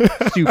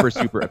super,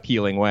 super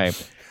appealing way.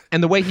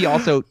 And the way he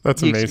also,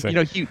 that's amazing.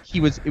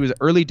 It was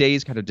early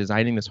days kind of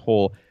designing this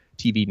whole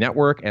TV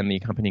network and the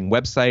accompanying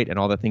website and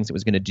all the things it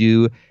was going to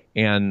do.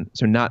 And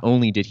so not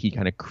only did he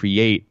kind of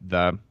create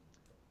the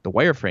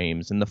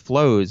wireframes and the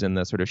flows and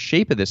the sort of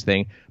shape of this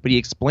thing, but he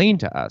explained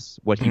to us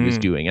what he was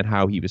doing and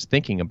how he was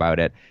thinking about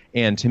it.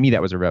 And to me,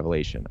 that was a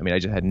revelation. I mean, I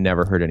just had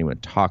never heard anyone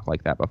talk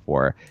like that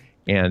before.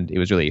 And it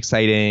was really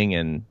exciting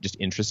and just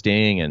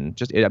interesting.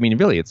 And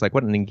really, it's like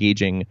what an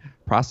engaging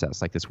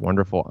process, like this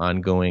wonderful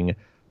ongoing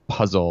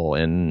puzzle,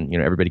 and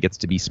everybody gets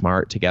to be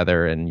smart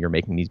together, and you're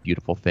making these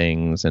beautiful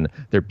things, and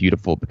they're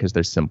beautiful because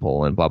they're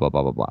simple, and blah blah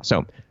blah blah blah.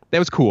 So that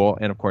was cool,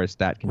 and of course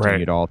that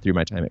continued all through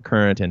my time at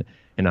Current and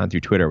on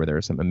through Twitter, where there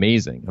were some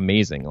amazing,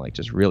 like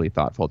just really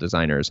thoughtful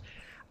designers.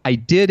 I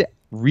did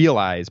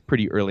realize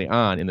pretty early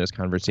on in those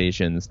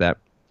conversations that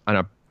on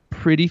a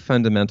pretty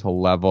fundamental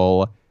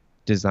level,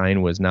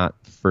 design was not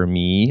for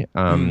me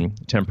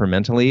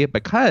temperamentally,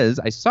 because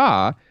I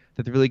saw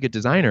that the really good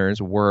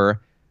designers were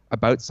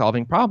about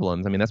solving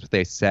problems. I mean, that's what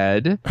they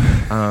said.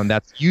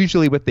 That's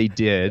usually what they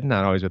did.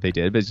 Not always what they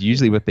did, but it's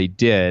usually what they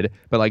did.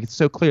 But like, it's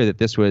so clear that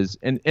this was,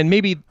 and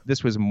maybe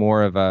this was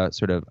more of a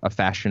sort of a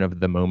fashion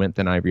of the moment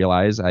than I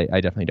realized. I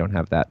definitely don't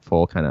have that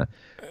full kind of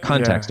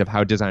context of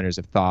how designers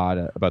have thought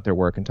about their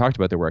work and talked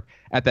about their work.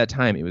 At that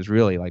time, it was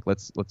really like,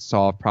 let's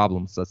solve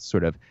problems. Let's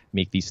sort of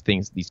make these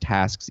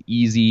tasks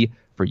easy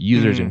for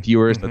users and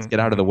viewers. Let's get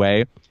out of the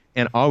way.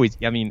 And always,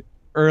 I mean,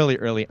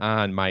 early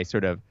on,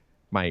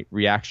 my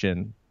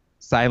reaction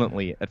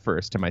silently at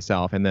first to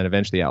myself and then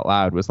eventually out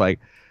loud was like,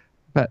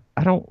 but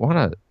I don't want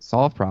to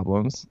solve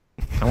problems.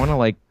 I want to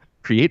like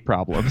create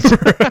problems.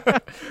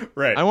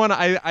 Right.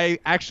 I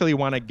actually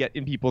want to get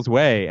in people's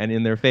way and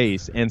in their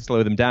face and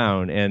slow them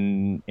down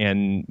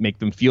and make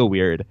them feel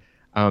weird.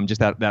 Just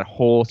that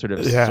whole sort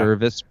of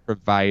service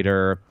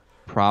provider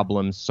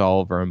problem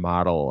solver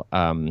model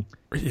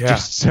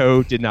just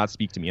so did not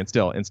speak to me, and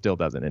still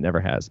doesn't. It never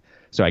has.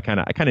 So I kind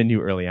of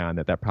knew early on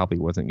that probably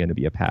wasn't going to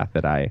be a path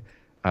that I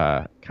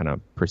kind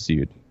of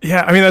pursued.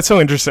 Yeah, I mean, that's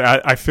so interesting.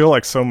 I feel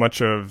like so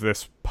much of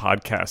this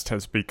podcast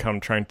has become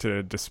trying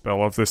to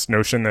dispel of this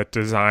notion that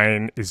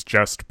design is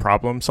just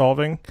problem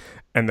solving,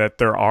 and that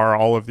there are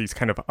all of these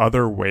kind of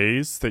other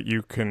ways that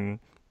you can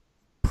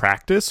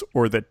practice,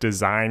 or that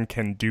design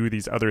can do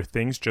these other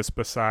things just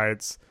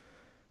besides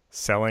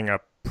selling a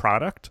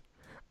product.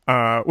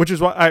 Which is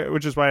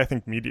why I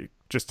think media,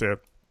 just to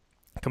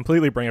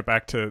completely bring it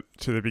back to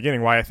the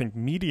beginning, why I think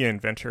media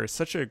inventor is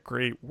such a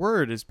great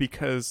word is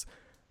because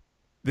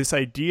this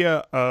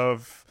idea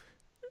of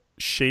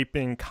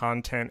shaping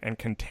content and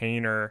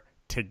container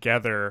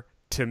together,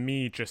 to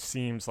me, just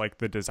seems like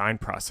the design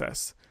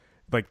process.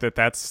 Like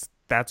that's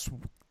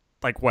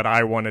like what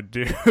I want to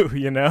do,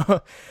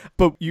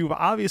 But you've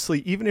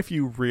obviously, even if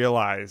you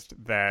realized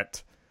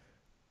that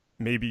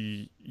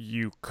maybe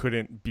you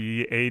couldn't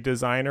be a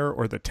designer,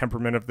 or the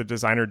temperament of the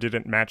designer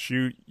didn't match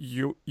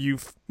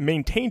you've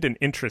maintained an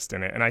interest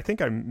in it. And I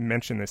think I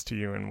mentioned this to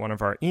you in one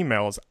of our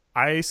emails.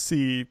 I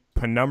see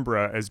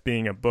Penumbra as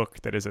being a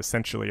book that is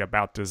essentially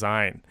about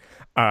design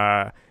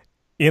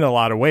in a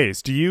lot of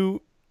ways.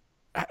 Do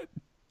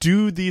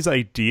these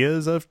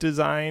ideas of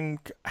design,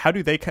 how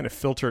do they kind of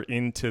filter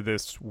into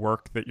this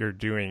work that you're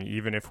doing,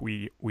 even if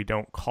we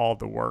don't call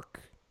the work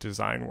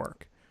design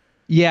work?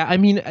 Yeah, I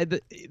mean,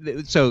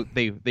 so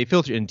they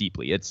filter in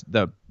deeply. It's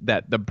the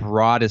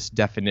broadest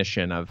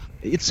definition of.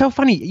 It's so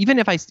funny. Even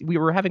if we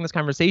were having this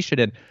conversation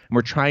and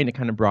we're trying to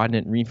kind of broaden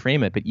it and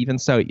reframe it, but even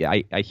so,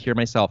 I hear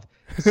myself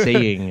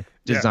saying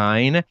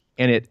design,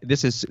 and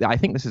I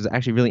think this is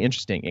actually really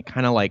interesting. It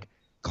kind of like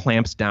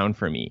clamps down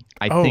for me.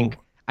 I think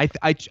of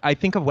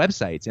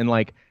websites, and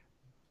like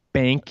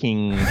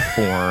banking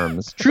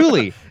forms,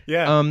 truly.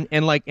 Yeah. And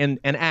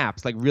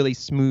apps, like really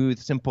smooth,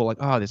 simple, like,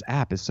 oh, this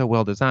app is so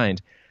well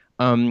designed.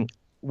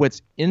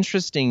 What's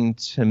interesting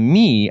to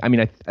me, I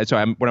mean, what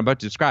I'm about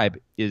to describe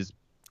is,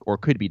 or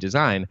could be,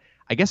 design.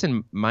 I guess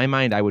in my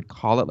mind, I would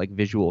call it like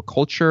visual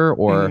culture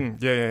or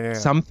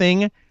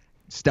something,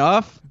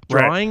 stuff,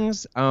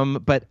 drawings.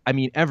 But I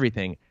mean,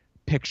 everything,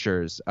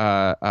 pictures,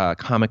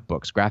 comic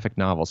books, graphic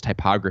novels,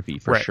 typography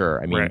for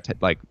sure. I mean,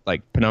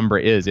 like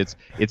Penumbra it's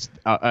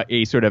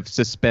a sort of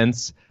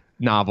suspense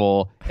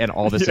novel, and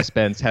all the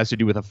suspense has to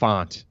do with a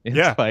font.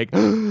 It's like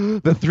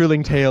the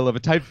thrilling tale of a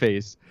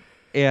typeface,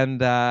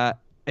 and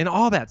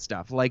all that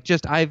stuff. Like,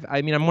 just I'm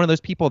one of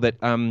those people that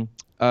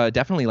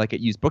definitely, like, at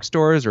used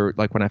bookstores, or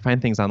like when I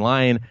find things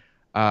online,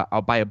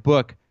 I'll buy a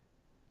book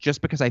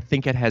just because I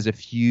think it has a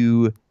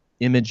few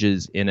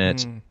images in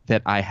it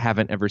that I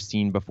haven't ever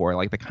seen before,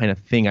 like the kind of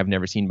thing I've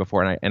never seen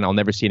before, and I'll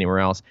never see anywhere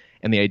else.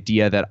 And the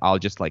idea that I'll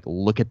just like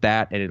look at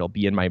that and it'll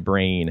be in my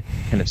brain,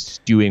 kind of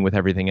stewing with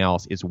everything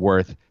else, is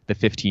worth the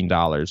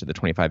 $15 or the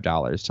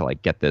 $25 to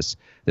like get this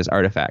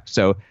artifact.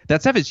 So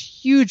that stuff is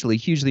hugely,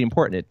 hugely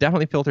important. It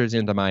definitely filters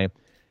into my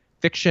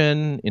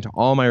fiction, into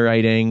all my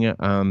writing.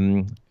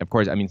 Of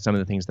course, I mean, some of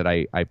the things that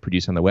I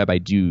produce on the web, I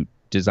do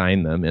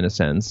design them in a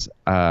sense.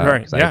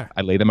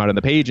 I lay them out on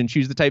the page and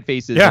choose the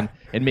typefaces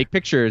and make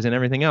pictures and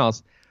everything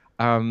else.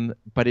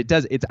 But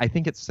I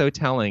think it's so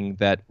telling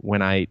that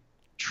when I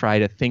try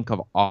to think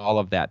of all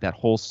of that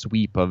whole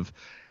sweep of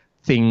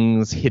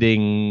things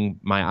hitting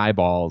my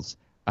eyeballs,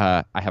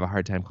 I have a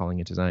hard time calling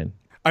it design.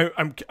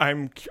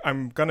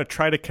 I'm gonna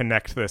try to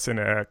connect this in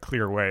a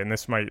clear way, and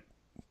this might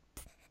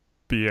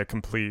be a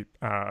complete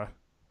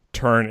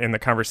turn in the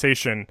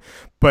conversation,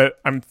 but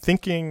I'm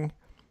thinking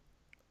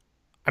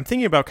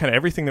about kind of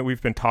everything that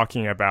we've been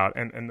talking about,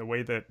 and the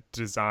way that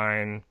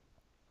design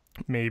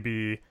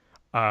maybe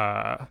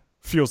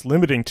feels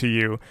limiting to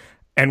you.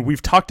 And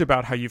we've talked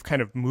about how you've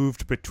kind of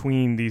moved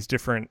between these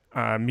different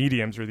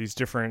mediums, or these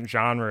different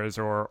genres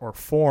or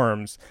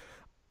forms.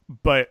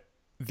 But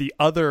the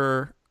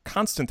other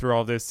constant through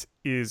all this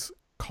is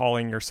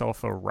calling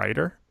yourself a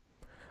writer.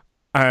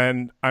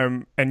 And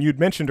you'd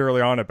mentioned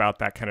early on about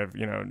that kind of,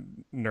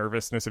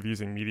 nervousness of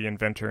using Media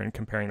Inventor and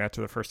comparing that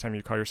to the first time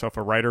you call yourself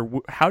a writer.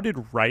 How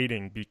did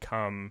writing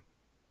become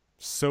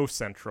so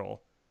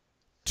central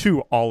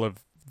to all of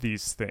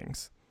these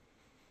things?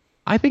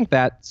 I think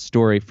that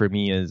story for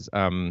me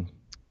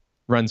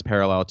runs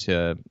parallel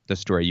to the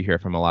story you hear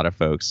from a lot of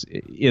folks,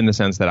 in the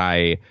sense that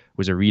I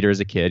was a reader as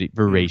a kid,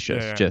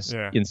 voracious,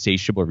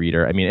 insatiable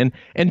reader. I mean,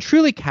 and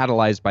truly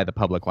catalyzed by the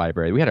public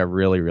library. We had a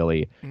really,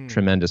 really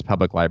tremendous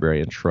public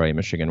library in Troy,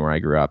 Michigan, where I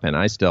grew up. And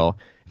I still,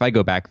 if I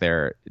go back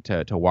there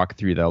to walk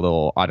through the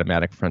little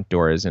automatic front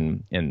doors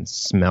and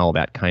smell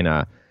that kind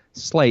of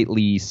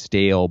slightly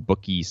stale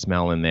booky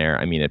smell in there,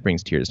 I mean, it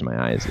brings tears to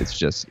my eyes.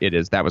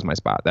 That was my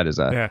spot. That is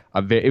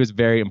it was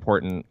very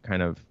important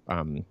kind of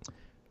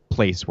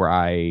place where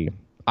I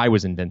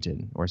was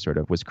invented, or sort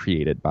of was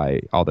created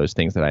by all those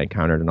things that I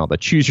encountered and all the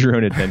choose your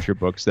own adventure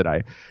books that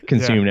I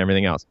consumed and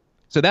everything else.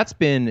 So that's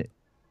been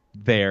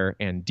there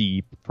and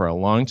deep for a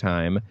long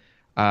time.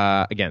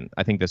 Again,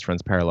 I think this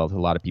runs parallel to a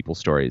lot of people's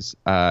stories.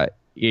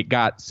 It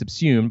got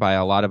subsumed by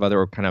a lot of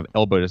other, kind of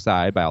elbowed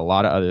aside by a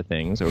lot of other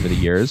things over the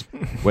years,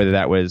 whether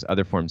that was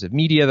other forms of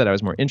media that I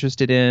was more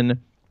interested in,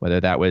 whether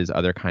that was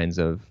other kinds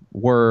of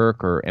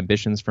work or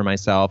ambitions for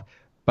myself.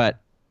 But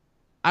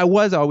I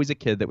was always a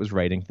kid that was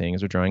writing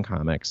things or drawing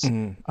comics.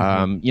 And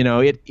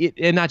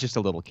not just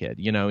a little kid.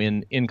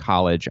 In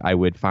college, I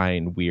would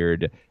find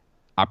weird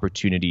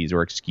opportunities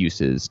or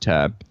excuses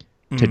to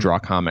draw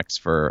comics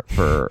for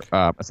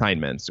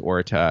assignments,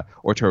 or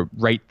to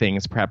write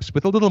things perhaps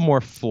with a little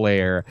more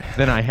flair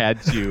than I had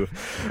to.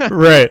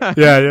 Right.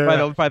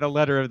 By the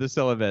letter of the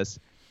syllabus.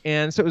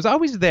 And so it was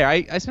always there.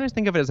 I sometimes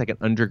think of it as like an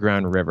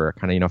underground river,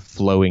 kind of,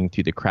 flowing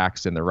through the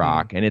cracks in the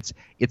rock. And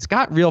it's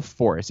got real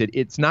force.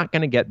 It's not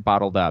going to get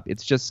bottled up.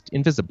 It's just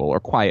invisible or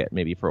quiet,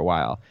 maybe for a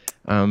while.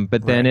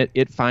 But then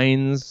it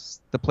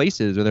finds the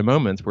places or the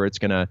moments where it's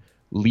going to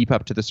leap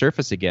up to the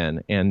surface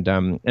again.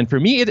 And for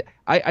me,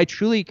 I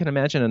truly can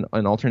imagine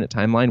an alternate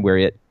timeline where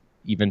it,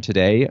 even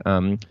today,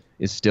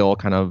 is still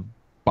kind of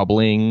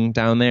bubbling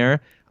down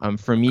there.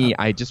 For me,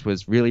 I just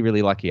was really,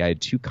 really lucky. I had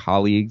two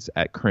colleagues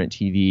at Current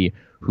TV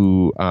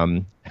who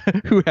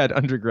had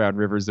underground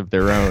rivers of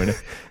their own,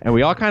 and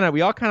we all kind of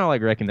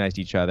like recognized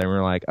each other, and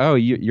we're like, oh,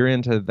 you're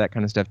into that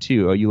kind of stuff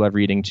too. Oh, you love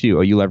reading too.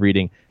 Oh, you love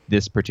reading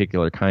this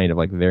particular kind of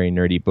like very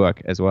nerdy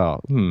book as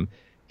well.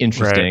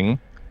 Interesting. Right.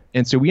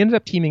 And so we ended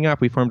up teaming up.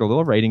 We formed a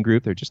little writing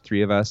group. There were just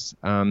three of us,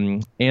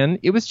 and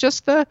it was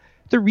just the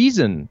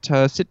reason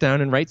to sit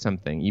down and write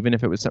something, even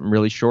if it was something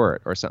really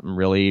short or something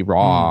really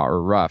raw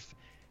or rough.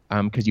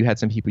 Because you had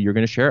some people you're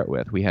going to share it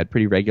with. We had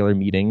pretty regular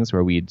meetings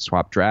where we'd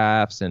swap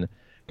drafts and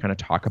kind of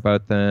talk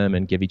about them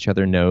and give each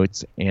other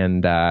notes.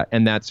 And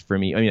that's, for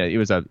me, I mean, it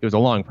was a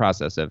long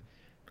process of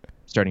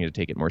starting to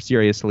take it more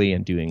seriously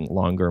and doing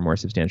longer, more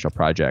substantial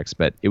projects.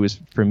 But it was,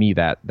 for me,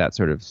 that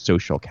sort of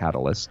social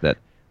catalyst that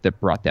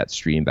brought that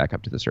stream back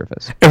up to the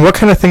surface. And what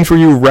kind of things were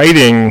you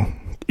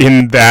writing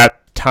in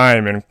that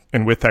time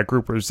and with that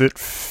group, was it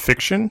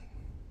fiction?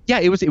 Yeah,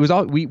 it was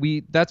all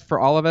we that's for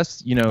all of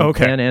us,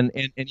 Okay. and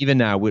even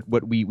now,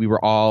 what we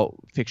were all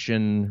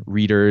fiction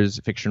readers,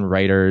 fiction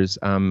writers.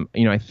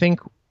 I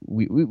think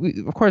we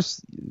of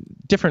course,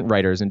 different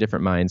writers and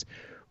different minds.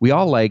 We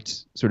all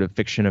liked sort of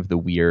fiction of the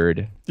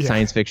weird,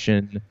 science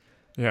fiction,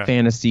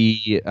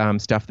 fantasy,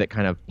 stuff that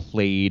kind of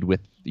played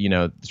with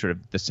sort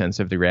of the sense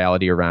of the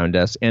reality around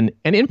us, and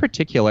in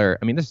particular,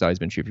 I mean, this has always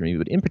been true for me,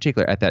 but in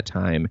particular at that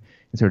time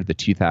in sort of the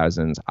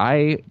 2000s,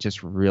 I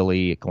just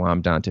really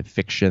glommed onto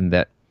fiction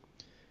that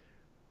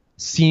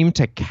seemed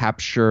to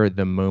capture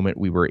the moment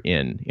we were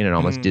in an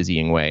almost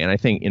dizzying way. And I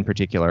think in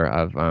particular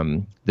of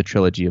the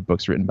trilogy of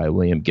books written by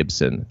William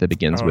Gibson that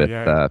begins with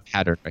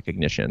pattern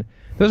recognition.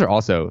 Those are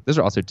also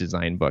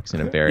design books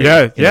in a very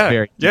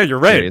you're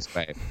right.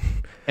 way.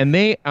 And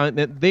they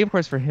of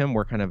course for him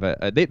were kind of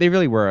they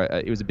really were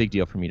it was a big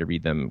deal for me to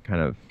read them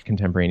kind of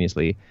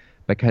contemporaneously,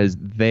 because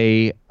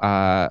they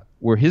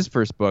were his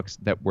first books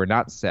that were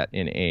not set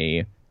in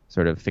a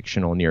sort of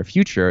fictional near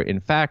future.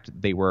 In fact,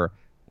 they were,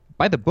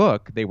 by the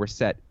book, they were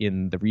set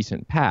in the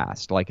recent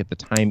past. Like at the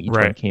time each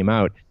one came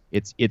out,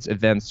 its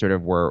events sort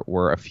of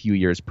were a few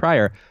years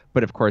prior.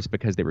 But of course,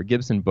 because they were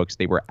Gibson books,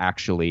 they were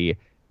actually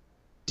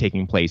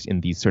taking place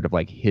in these sort of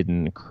like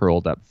hidden,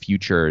 curled up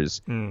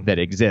futures that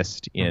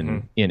exist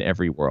in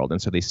every world.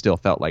 And so they still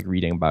felt like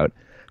reading about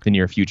the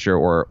near future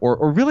or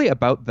really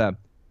about the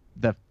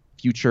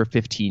future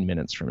 15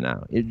 minutes from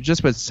now. It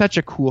just was such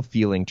a cool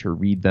feeling to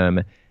read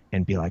them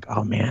and be like,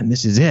 oh man,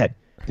 this is it.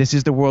 This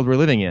is the world we're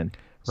living in.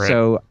 Right.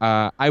 So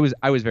I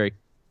was very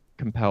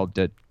compelled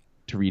to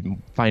read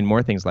and find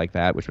more things like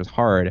that, which was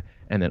hard,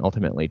 and then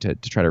ultimately to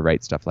try to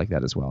write stuff like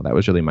that as well. That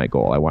was really my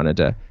goal. I wanted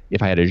to,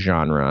 if I had a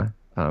genre,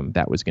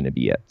 that was going to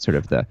be it. Sort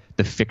of the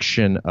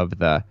fiction of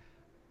the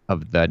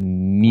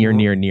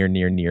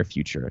near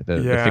future,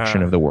 the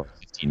fiction of the world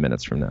 15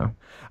 minutes from now.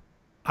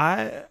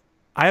 I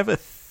have a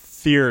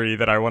theory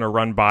that I want to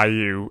run by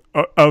you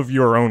of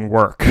your own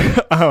work,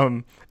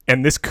 and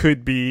this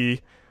could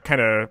be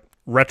kind of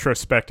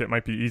retrospect. It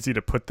might be easy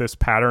to put this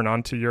pattern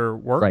onto your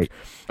work, right?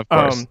 Of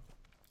course.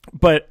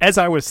 But as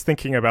I was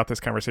thinking about this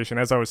conversation,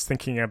 as I was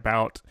thinking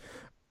about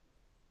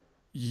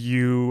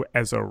you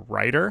as a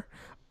writer,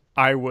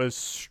 I was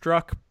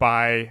struck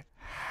by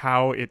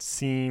how it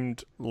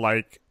seemed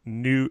like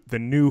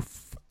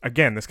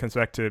again, this comes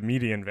back to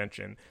media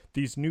invention.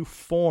 These new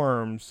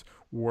forms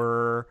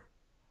were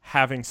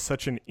having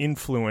such an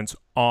influence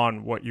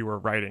on what you were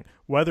writing,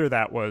 whether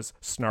that was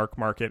Snark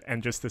Market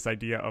and just this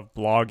idea of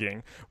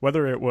blogging,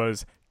 whether it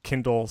was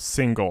Kindle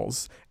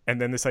singles, and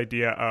then this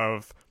idea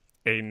of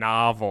a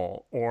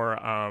novel,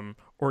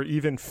 or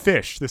even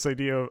Fish, this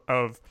idea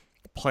of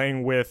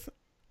playing with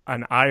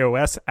an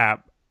iOS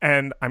app.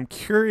 And I'm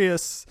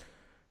curious,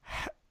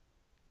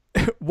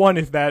 one,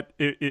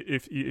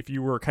 if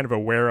you were kind of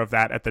aware of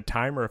that at the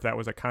time, or if that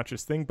was a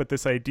conscious thing, but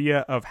this idea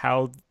of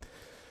how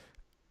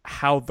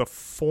the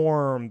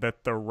form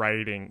that the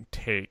writing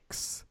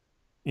takes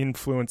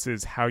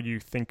influences how you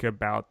think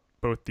about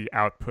both the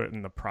output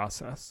and the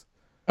process.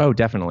 Oh,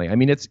 definitely. I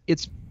mean, it's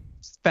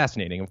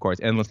fascinating, of course,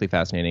 endlessly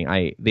fascinating.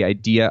 The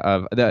idea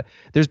of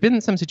there's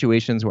been some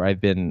situations where I've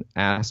been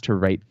asked to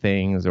write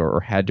things or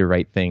had to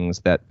write things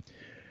that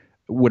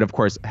would, of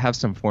course, have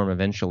some form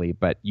eventually,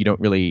 but you don't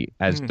really,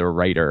 as the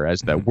writer,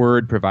 as the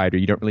word provider,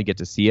 you don't really get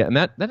to see it. And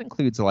that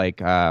includes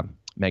like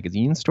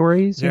magazine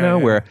stories,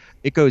 where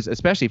it goes,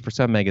 especially for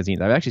some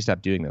magazines. I've actually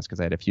stopped doing this because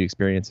I had a few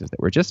experiences that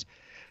were just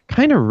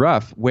kind of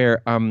rough,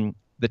 where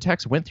the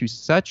text went through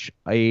such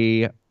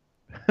a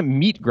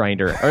meat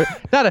grinder, or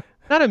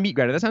not a meat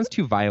grinder. That sounds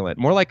too violent.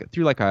 More like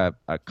through like a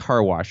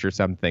car wash or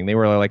something. They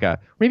were like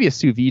maybe a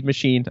sous vide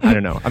machine. I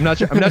don't know. I'm not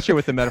sure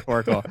what the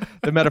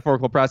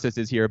metaphorical process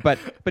is here. But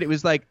it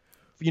was like,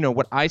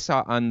 what I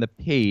saw on the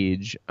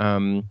page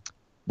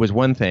was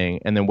one thing,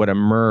 and then what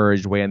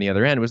emerged way on the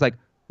other end was like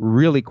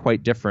really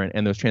quite different.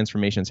 And those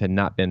transformations had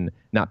not been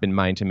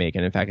mine to make,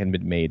 and in fact had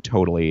been made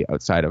totally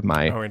outside of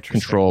my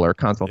control or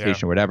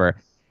consultation or whatever.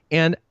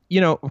 And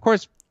of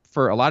course,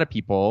 for a lot of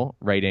people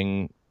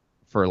writing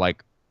for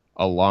like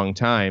a long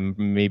time,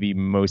 maybe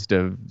most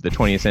of the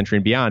 20th century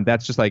and beyond,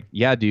 that's just like,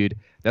 yeah, dude,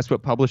 that's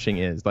what publishing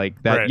is.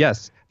 Like that,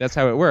 yes, that's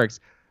how it works.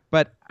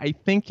 But I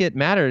think it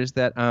matters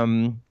that,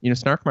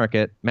 Snark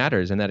Market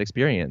matters in that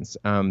experience,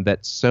 that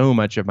so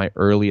much of my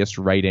earliest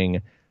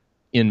writing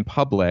in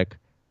public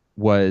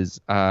was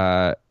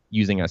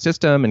using a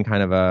system and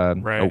kind of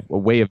a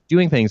way of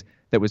doing things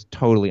that was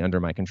totally under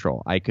my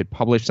control. I could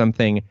publish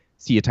something,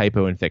 see a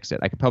typo and fix it.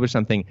 I could publish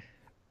something,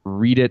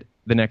 read it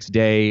the next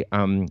day,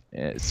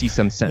 see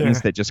some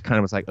sentence that just kind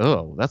of was like,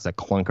 oh, that's a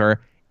clunker,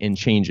 and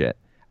change it.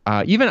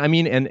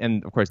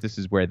 And of course, this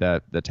is where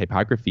the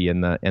typography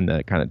and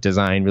the kind of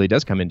design really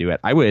does come into it.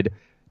 I would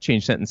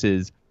change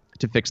sentences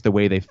to fix the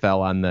way they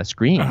fell on the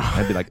screen.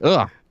 I'd be like,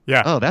 ugh.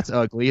 Yeah. Oh, that's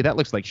ugly. That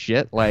looks like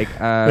shit. Like,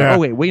 oh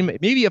wait,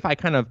 maybe if I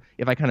kind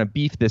of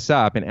beef this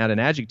up and add an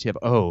adjective,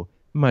 oh,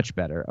 much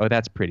better. Oh,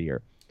 that's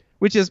prettier.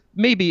 Which is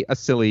maybe a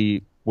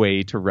silly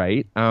way to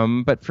write.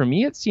 But for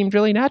me, it seemed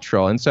really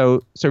natural. And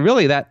so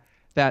really that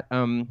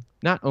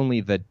not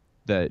only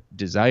the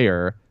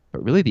desire,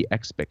 but really the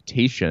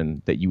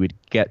expectation that you would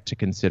get to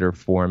consider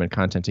form and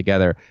content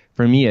together.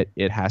 For me,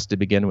 it has to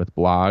begin with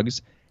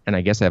blogs. And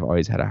I guess I've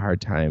always had a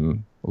hard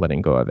time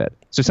letting go of it.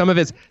 So some of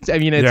it's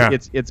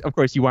of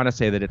course you want to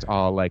say that it's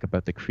all like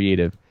about the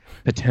creative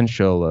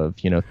potential of,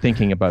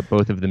 thinking about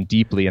both of them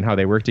deeply and how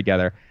they work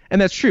together.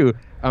 And that's true.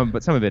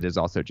 But some of it is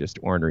also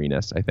just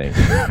orneriness, I think,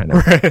 kind of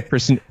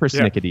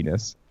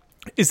pernickettiness.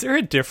 Is there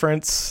a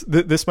difference?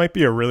 This might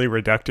be a really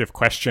reductive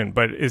question,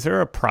 but is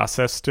there a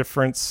process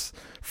difference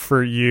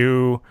for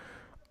you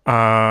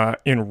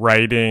in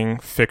writing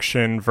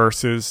fiction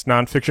versus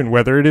nonfiction,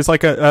 whether it is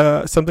like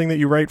something that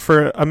you write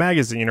for a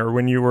magazine or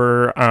when you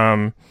were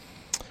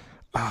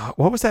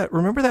what was that?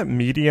 Remember that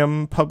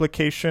Medium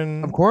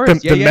publication? Of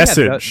course, the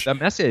Message. The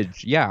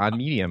Message, on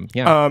Medium,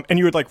 yeah. And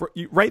you would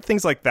you write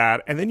things like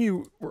that, and then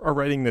you are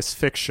writing this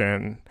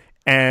fiction,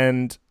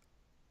 and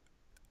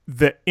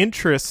the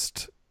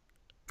interest,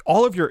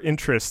 all of your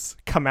interests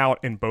come out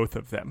in both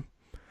of them,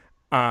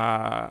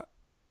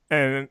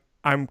 and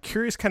I'm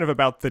curious kind of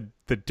about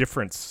the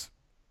difference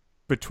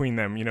between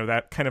them,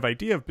 that kind of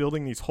idea of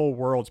building these whole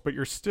worlds, but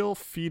you're still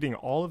feeding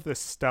all of this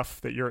stuff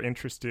that you're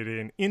interested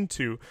in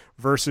into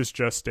versus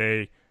just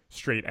a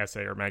straight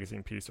essay or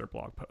magazine piece or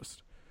blog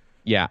post.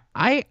 Yeah,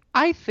 I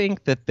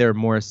think that they're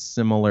more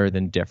similar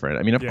than different.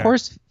 I mean, of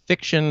course,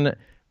 fiction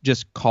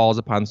just calls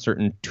upon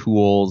certain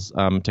tools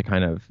to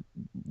kind of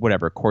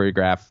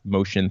choreograph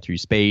motion through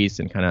space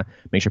and kind of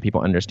make sure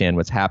people understand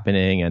what's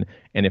happening. And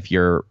if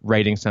you're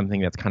writing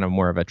something that's kind of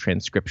more of a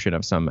transcription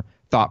of some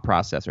thought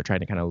process or trying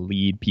to kind of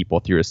lead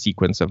people through a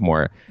sequence of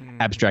more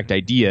abstract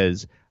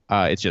ideas,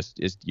 you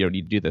don't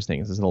need to do those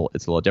things. It's a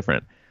little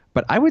different.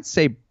 But I would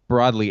say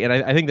broadly, and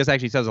I think this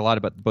actually says a lot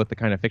about both the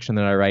kind of fiction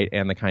that I write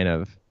and the kind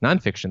of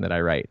nonfiction that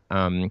I write.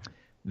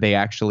 They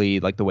actually,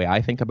 like the way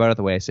I think about it,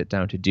 the way I sit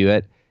down to do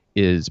it,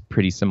 is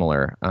pretty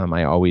similar.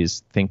 I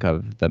always think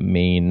of the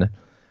main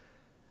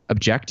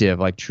objective,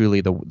 like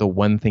truly the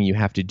one thing you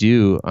have to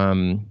do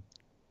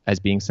as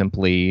being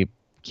simply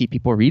keep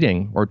people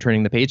reading or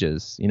turning the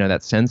pages.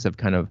 That sense of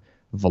kind of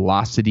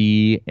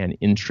velocity and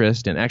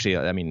interest. And actually,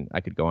 I mean, I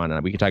could go on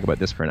and we could talk about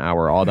this for an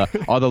hour. All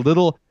the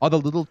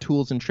little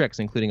tools and tricks,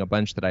 including a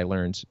bunch that I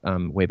learned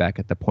way back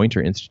at the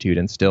Poynter Institute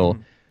and still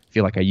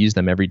feel like I use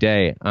them every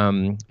day.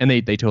 And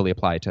they totally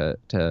apply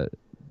to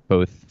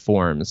both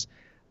forms.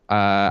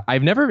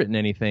 I've never written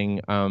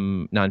anything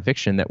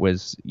nonfiction that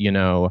was,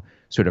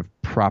 sort of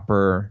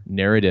proper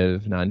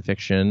narrative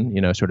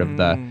nonfiction. Sort of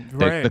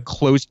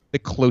the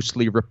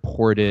closely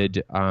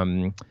reported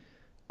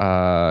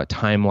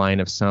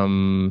timeline of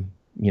some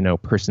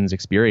person's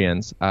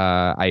experience.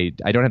 I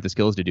don't have the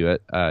skills to do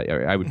it.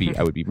 I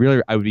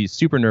would be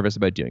super nervous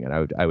about doing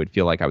it. I would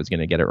feel like I was going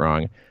to get it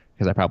wrong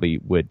because I probably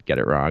would get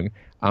it wrong.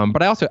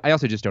 But I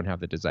also just don't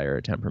have the desire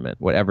or temperament,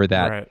 whatever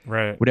that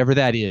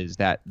is,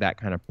 that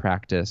kind of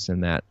practice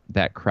and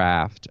that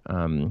craft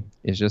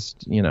is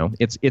just,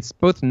 it's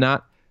both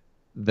not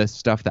the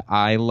stuff that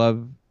I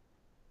love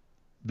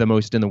the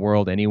most in the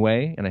world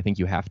anyway. And I think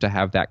you have to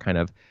have that kind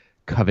of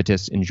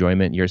covetous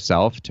enjoyment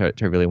yourself to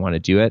really want to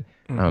do it.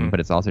 But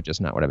it's also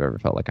just not what I've ever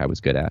felt like I was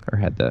good at or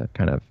had the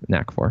kind of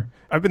knack for.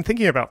 I've been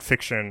thinking about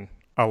fiction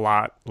a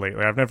lot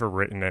lately. I've never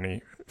written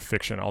any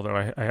fiction, although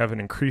I have an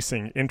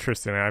increasing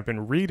interest in it. I've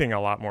been reading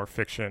a lot more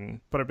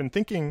fiction, but I've been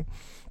thinking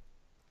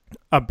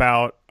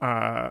about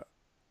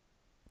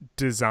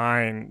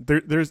design.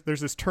 There's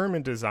this term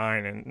in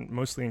design, and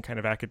mostly in kind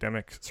of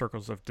academic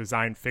circles, of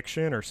design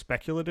fiction or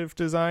speculative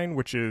design,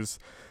 which is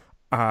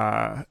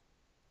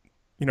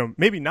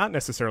maybe not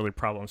necessarily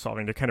problem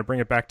solving, to kind of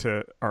bring it back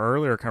to our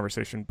earlier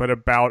conversation, but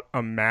about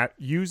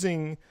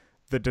using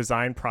the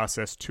design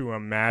process to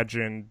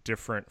imagine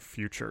different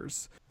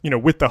futures,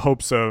 with the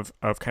hopes of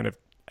kind of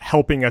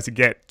helping us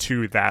get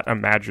to that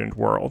imagined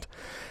world.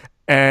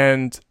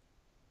 And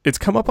it's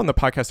come up on the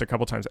podcast a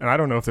couple times, and I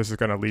don't know if this is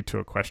going to lead to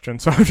a question,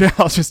 so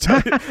I'll just tell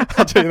you,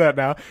 that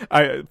now.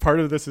 Part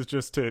of this is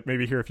just to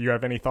maybe hear if you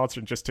have any thoughts,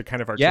 or just to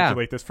kind of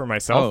articulate this for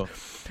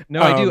myself. Oh.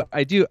 No,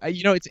 I do.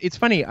 It's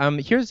funny.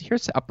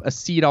 Here's a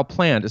seed I'll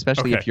plant,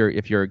 especially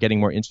if you're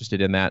getting more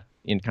interested in that,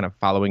 in kind of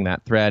following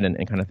that thread and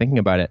kind of thinking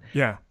about it.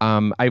 Yeah.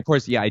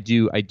 I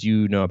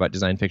do know about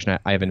design fiction.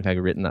 I have in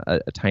fact written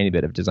a tiny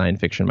bit of design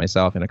fiction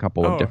myself in a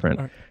couple of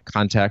different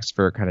contexts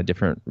for kind of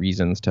different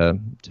reasons to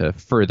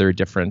further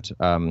different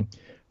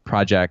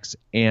projects.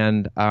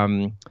 And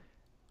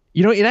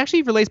it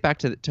actually relates back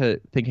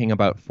to thinking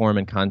about form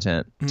and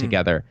content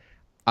together.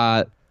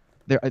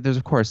 There's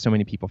of course so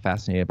many people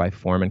fascinated by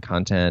form and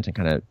content and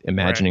kind of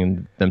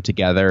imagining them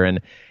together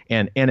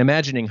and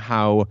imagining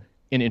how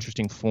an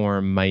interesting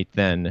form might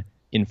then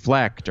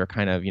inflect or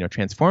kind of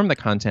transform the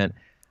content.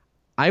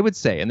 I would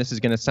say, and this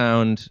is going to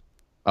sound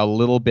a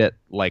little bit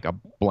like a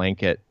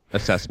blanket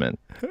assessment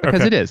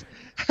because it is,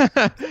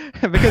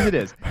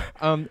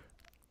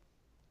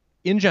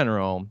 in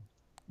general,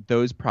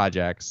 those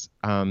projects,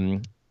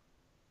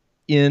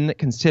 in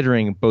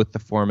considering both the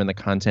form and the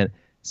content,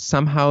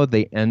 somehow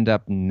they end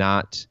up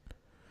not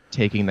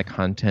taking the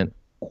content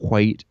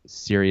quite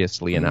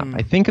seriously enough.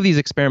 I think of these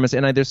experiments,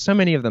 and there's so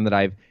many of them that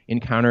I've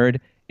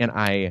encountered, and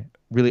I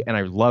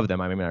love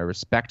them. I mean, I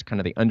respect kind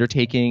of the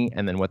undertaking,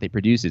 and then what they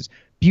produce is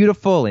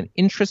beautiful and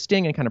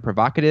interesting and kind of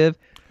provocative.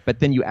 But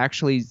then you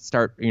actually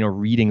start,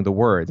 reading the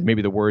words. And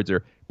maybe the words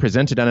are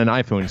presented on an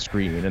iPhone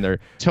screen, and they're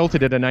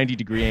tilted at a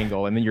 90-degree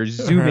angle, and then you're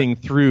zooming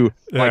through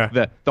like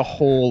the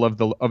whole of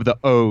the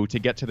O to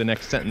get to the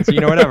next sentence.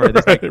 Whatever.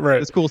 This,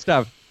 this cool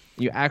stuff.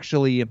 You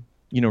actually,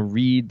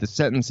 read the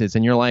sentences,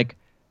 and you're like,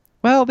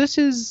 well, this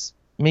is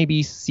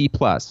maybe C+.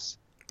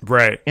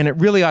 Right. And it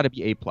really ought to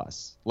be A+.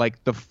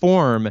 Like, the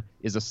form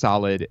is a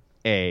solid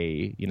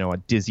A, a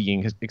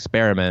dizzying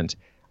experiment.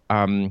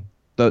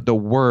 The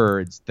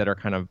words that are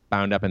kind of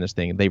bound up in this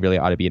thing, they really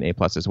ought to be an A+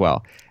 as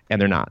well. And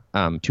they're not.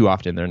 Too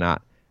often they're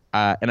not.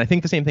 And I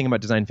think the same thing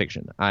about design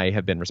fiction. I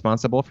have been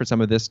responsible for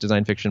some of this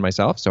design fiction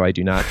myself, so I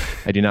do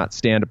not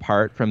stand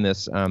apart from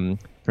this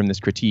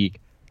critique.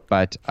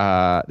 But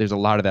there's a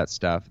lot of that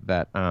stuff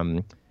that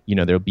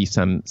there'll be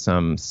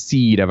some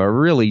seed of a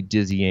really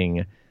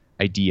dizzying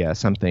idea,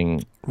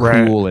 something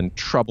cool and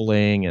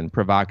troubling and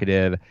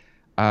provocative.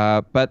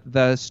 But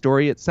the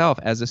story itself,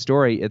 as a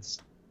story,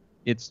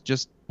 it's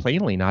just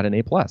plainly not an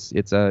A+.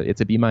 It's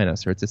a B-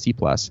 or it's a C+.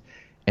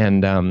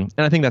 And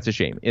I think that's a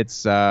shame.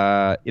 It's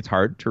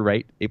hard to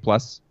write A+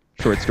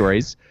 short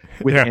stories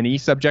with any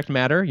subject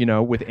matter,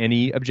 with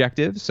any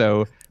objective.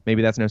 So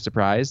maybe that's no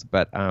surprise.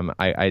 But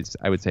I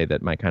would say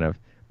that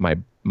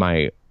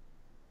my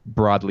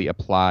broadly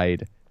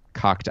applied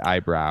cocked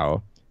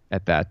eyebrow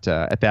at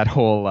that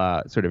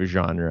whole sort of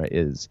genre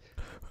is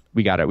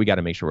we got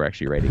to make sure we're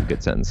actually writing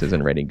good sentences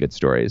and writing good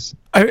stories.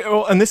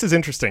 And this is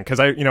interesting because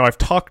I've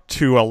talked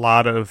to a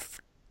lot of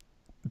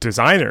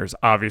designers,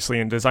 obviously,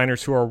 and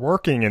designers who are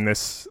working in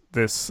this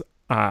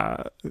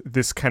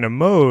kind of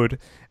mode,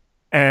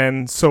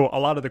 and so a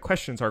lot of the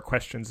questions are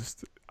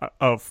questions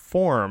of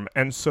form.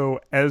 And so,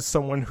 as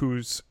someone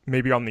who's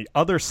maybe on the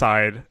other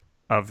side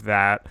of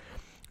that,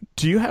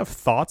 do you have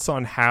thoughts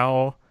on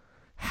how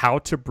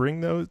to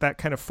bring that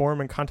kind of form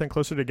and content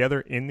closer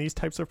together in these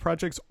types of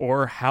projects,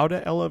 or how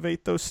to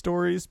elevate those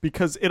stories?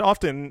 Because it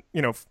often,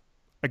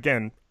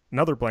 again,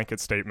 another blanket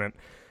statement,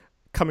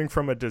 coming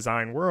from a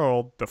design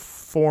world, the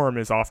form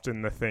is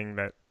often the thing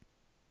that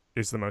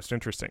is the most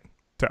interesting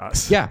to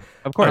us. Yeah,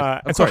 of course.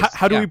 So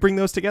how do we bring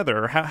those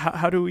together? Or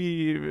how do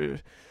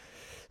we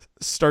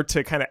start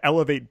to kind of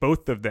elevate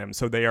both of them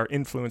so they are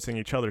influencing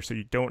each other, so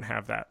you don't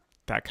have that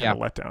kind of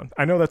letdown?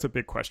 I know that's a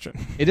big question.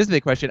 It is a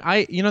big question.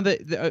 I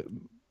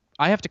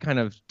have to kind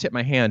of tip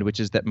my hand, which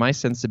is that my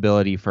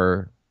sensibility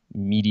for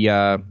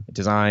media,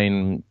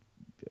 design,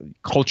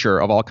 culture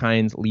of all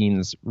kinds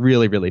leans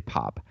really, really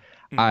pop.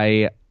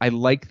 I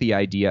like the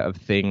idea of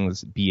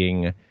things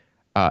being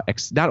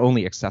not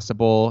only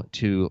accessible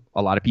to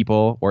a lot of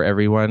people or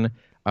everyone,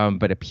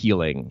 but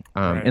appealing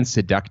and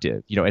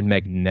seductive, and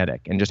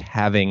magnetic, and just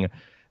having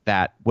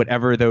that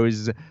whatever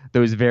those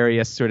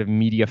various sort of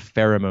media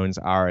pheromones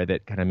are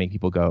that kind of make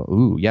people go,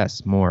 ooh,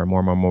 yes, more.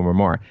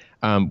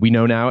 We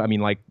know now, I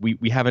mean, like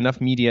we have enough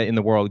media in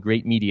the world,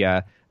 great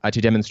media, to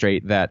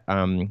demonstrate that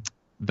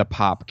the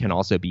pop can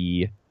also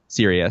be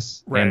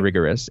serious and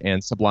rigorous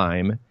and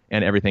sublime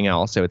and everything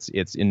else. So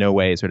it's in no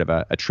way sort of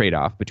a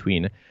trade-off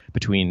between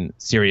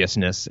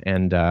seriousness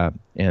and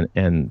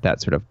that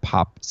sort of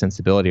pop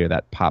sensibility or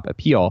that pop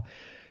appeal.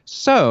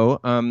 So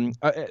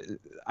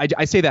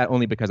I say that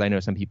only because I know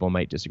some people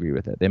might disagree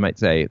with it. They might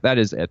say that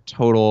is a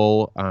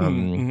total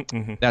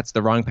that's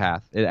the wrong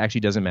path. It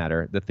actually doesn't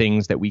matter. The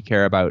things that we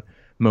care about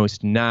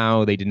most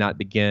now, they did not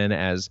begin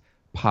as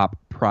pop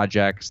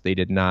projects. They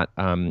did not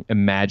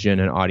imagine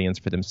an audience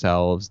for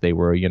themselves. They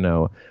were,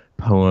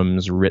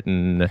 poems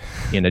written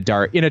in a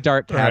dark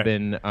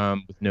cabin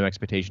with no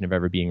expectation of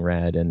ever being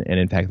read, and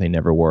in fact they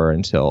never were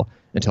until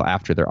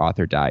after their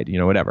author died.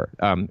 Whatever,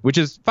 which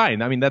is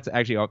fine. I mean, that's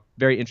actually a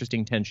very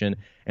interesting tension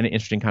and an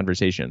interesting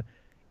conversation.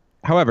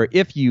 However,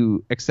 if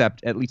you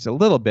accept at least a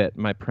little bit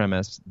my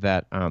premise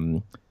that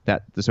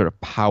that the sort of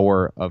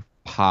power of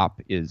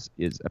pop is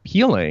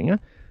appealing,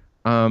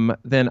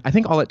 then I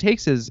think all it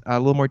takes is a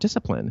little more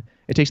discipline.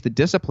 It takes the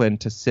discipline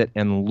to sit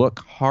and look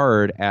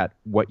hard at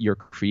what you're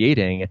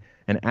creating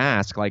and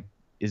ask, like,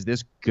 is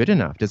this good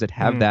enough? Does it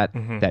have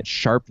that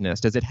sharpness?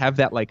 Does it have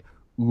that like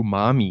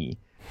umami?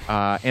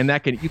 And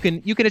that you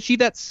can achieve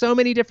that so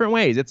many different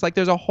ways. It's like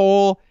there's a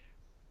whole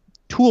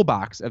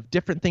toolbox of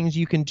different things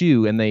you can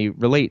do, and they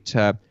relate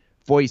to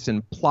voice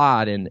and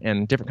plot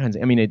and different kinds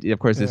of. I mean, of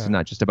course, this is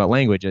not just about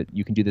language.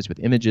 You can do this with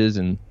images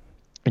and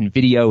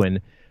video and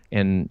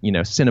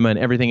cinema and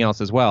everything else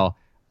as well.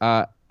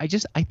 I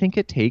think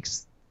it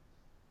takes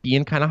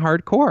being kind of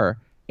hardcore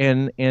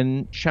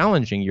and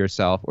challenging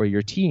yourself or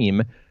your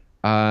team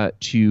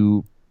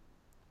to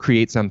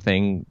create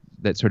something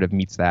that sort of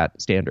meets that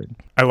standard.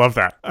 I love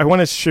that. I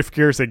want to shift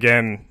gears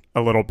again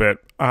a little bit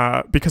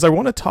because I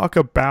want to talk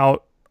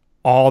about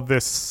all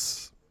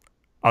this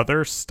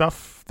other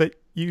stuff that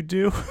you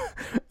do.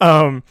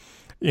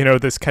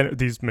 this kind of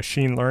these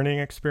machine learning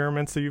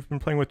experiments that you've been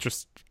playing with,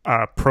 just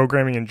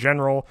programming in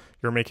general.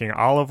 You're making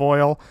olive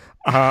oil.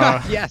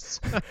 Yes,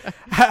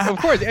 of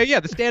course. Yeah,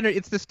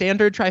 it's the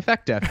standard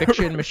trifecta: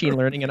 fiction, machine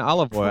learning, and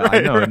olive oil.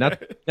 Right, I know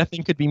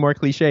nothing could be more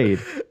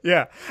cliched.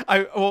 Yeah.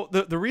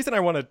 The reason I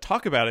want to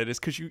talk about it is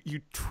because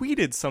you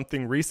tweeted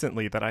something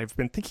recently that I've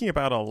been thinking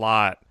about a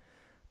lot,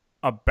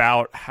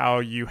 about how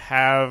you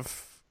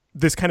have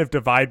this kind of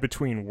divide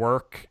between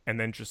work and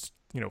then just,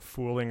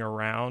 fooling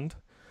around,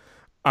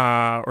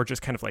 or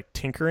just kind of like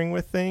tinkering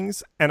with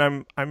things.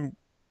 And I'm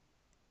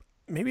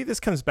maybe this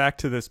comes back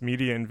to this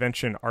media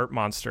invention art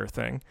monster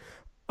thing.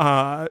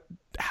 How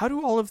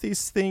do all of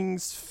these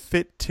things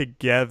fit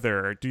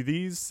together? Do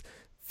these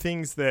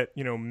things that,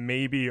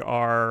 maybe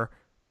are,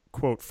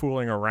 quote,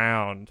 fooling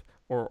around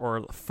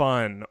or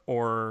fun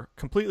or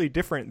completely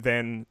different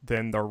than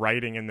the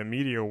writing and the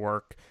media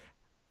work,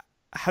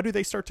 how do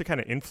they start to kind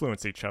of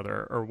influence each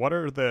other? Or what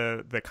are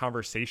the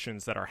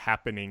conversations that are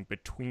happening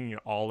between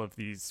all of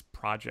these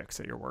projects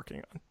that you're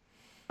working on?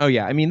 Oh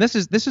yeah, I mean this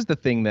is the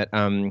thing that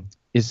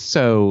is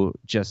so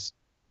just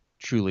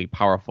truly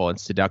powerful and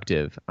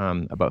seductive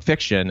about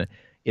fiction,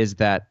 is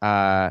that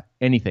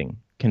anything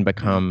can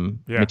become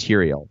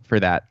material for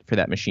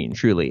that machine,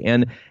 truly,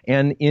 and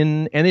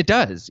it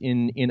does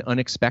in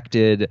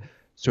unexpected,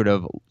 sort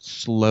of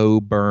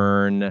slow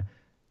burn,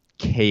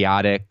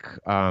 chaotic,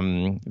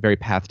 very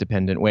path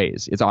dependent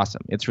ways. It's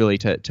awesome. It's really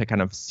to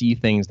kind of see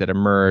things that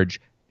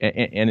emerge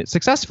and it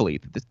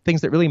successfully, the things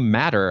that really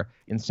matter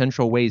in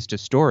central ways to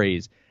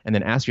stories, and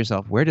then ask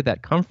yourself, where did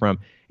that come from?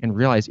 And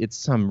realize it's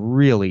some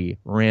really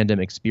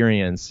random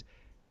experience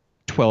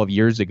 12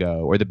 years ago,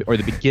 or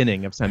the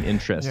beginning of some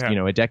interest,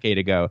 a decade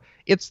ago.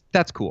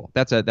 That's cool.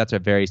 That's a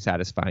very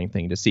satisfying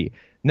thing to see.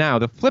 Now,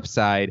 the flip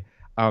side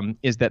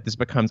is that this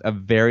becomes a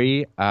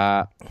very,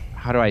 how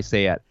do I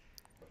say it?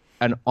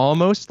 An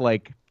almost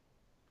like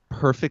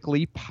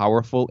perfectly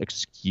powerful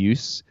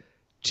excuse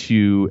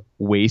to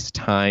waste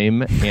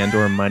time and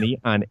or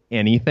money on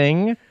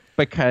anything,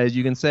 because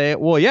you can say,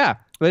 well, yeah,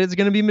 but it's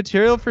going to be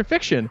material for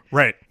fiction,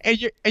 right? And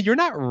you're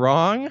not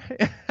wrong,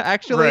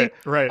 actually,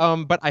 right.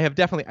 But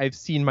I've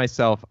seen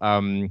myself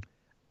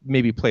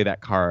maybe play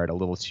that card a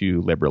little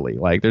too liberally.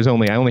 Like I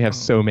only have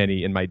so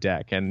many in my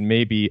deck, and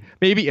maybe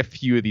a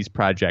few of these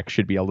projects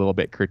should be a little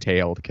bit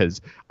curtailed,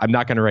 because I'm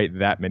not going to write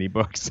that many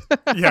books.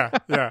 yeah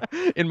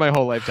in my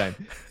whole lifetime.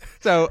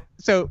 But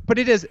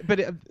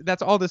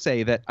that's all to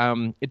say that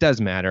it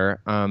does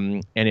matter,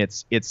 and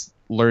it's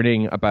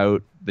learning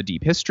about the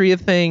deep history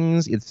of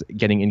things. It's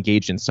getting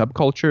engaged in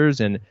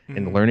subcultures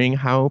and learning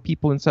how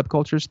people in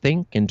subcultures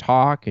think and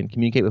talk and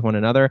communicate with one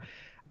another.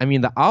 I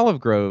mean, the Olive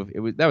Grove,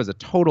 that was a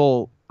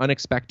total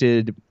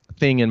unexpected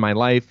thing in my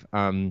life.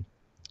 I mean,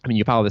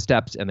 you follow the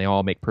steps and they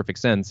all make perfect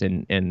sense.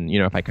 And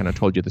if I kind of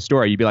told you the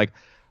story, you'd be like,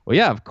 well,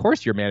 yeah, of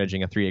course you're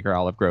managing a 3-acre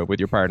olive grove with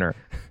your partner.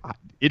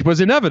 It was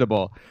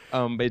inevitable,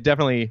 but it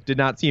definitely did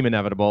not seem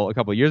inevitable a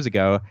couple of years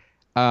ago.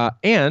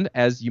 And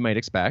as you might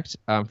expect,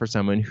 for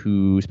someone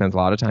who spends a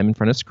lot of time in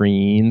front of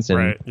screens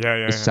and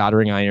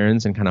soldering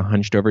irons and kind of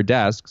hunched over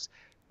desks,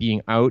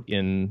 being out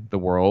in the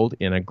world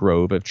in a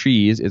grove of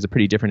trees is a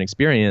pretty different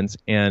experience.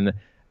 And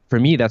for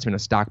me, that's been a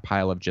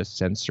stockpile of just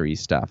sensory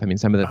stuff. I mean,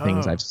 some of the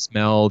things I've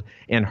smelled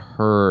and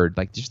heard,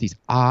 like just these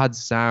odd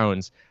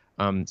sounds,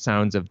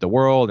 sounds of the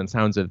world and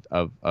sounds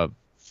of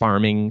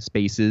farming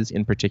spaces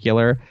in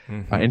particular,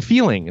 and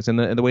feelings and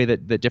the way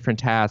that different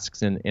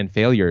tasks and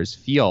failures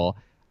feel.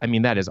 I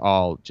mean, that is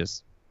all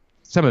just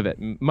some of it.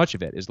 Much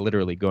of it is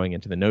literally going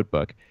into the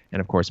notebook. And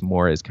of course,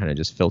 more is kind of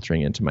just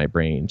filtering into my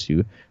brain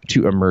to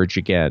emerge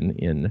again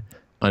in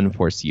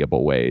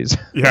unforeseeable ways.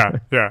 Yeah.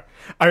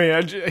 I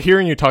mean,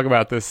 hearing you talk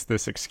about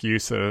this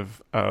excuse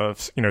of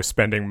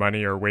spending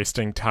money or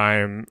wasting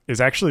time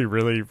is actually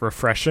really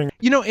refreshing.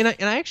 And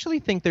I actually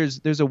think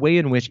there's a way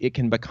in which it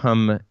can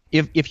become,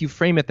 if you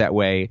frame it that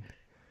way,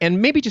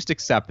 and maybe just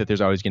accept that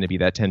there's always going to be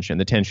that tension,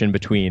 the tension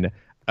between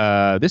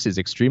this is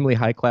extremely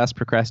high class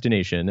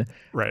procrastination,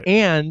 right?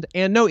 And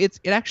no, it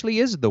actually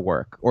is the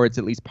work, or it's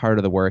at least part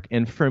of the work.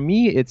 And for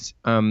me, it's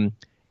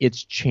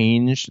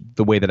changed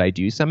the way that I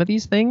do some of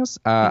these things.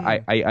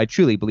 I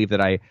truly believe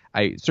that I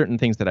certain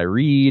things that I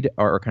read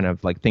are kind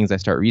of like things I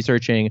start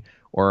researching,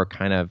 or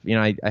kind of,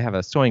 I have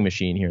a sewing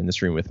machine here in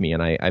this room with me,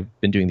 and I've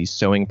been doing these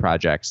sewing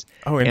projects.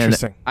 Oh,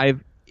 interesting.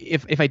 And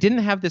if I didn't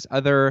have this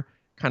other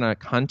kind of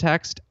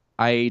context,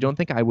 I don't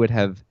think I would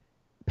have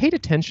paid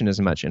attention as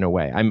much in a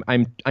way.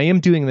 I am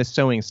doing this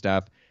sewing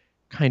stuff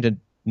kind of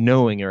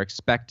knowing or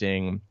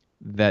expecting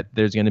that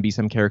there's going to be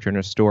some character in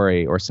a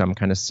story or some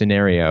kind of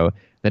scenario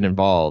that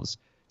involves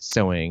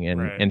sewing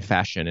and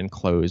fashion and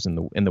clothes and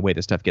the way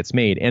this stuff gets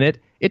made. And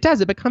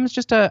it becomes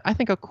just I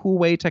think a cool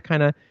way to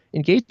kind of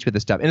engage with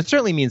this stuff. And it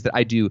certainly means that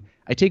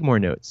I take more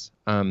notes.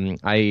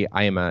 I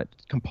am a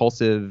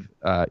compulsive,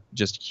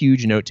 just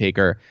huge note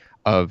taker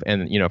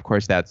and of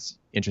course that's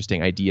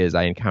interesting ideas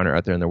I encounter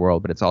out there in the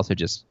world, but it's also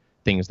just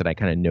things that I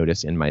kind of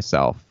notice in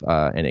myself.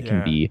 And it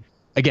can be,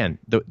 again,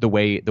 the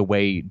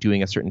way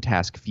doing a certain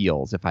task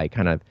feels. If I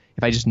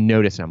just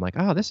notice it, I'm like,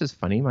 oh, this is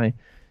funny.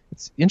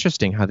 it's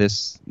interesting how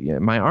this,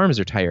 my arms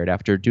are tired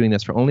after doing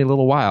this for only a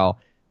little while.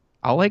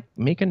 I'll like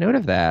make a note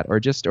of that, or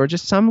just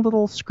some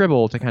little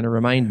scribble to kind of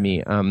remind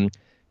me.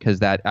 Because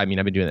that, I mean,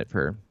 I've been doing it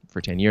for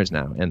 10 years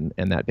now, and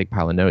that big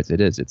pile of notes,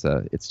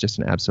 it's just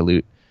an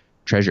absolute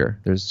treasure.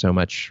 There's so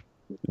much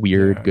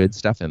weird, good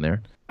stuff in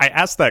there. I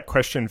asked that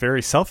question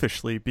very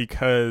selfishly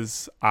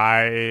because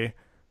I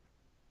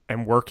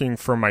am working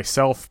for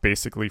myself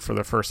basically for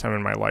the first time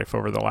in my life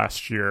over the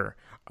last year.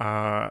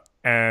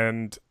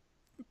 And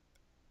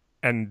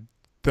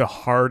the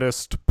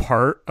hardest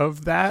part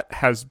of that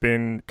has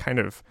been kind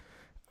of,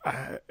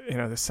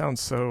 this sounds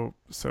so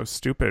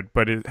stupid,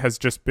 but it has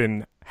just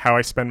been how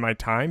I spend my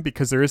time,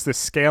 because there is this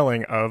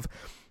scaling of,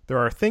 there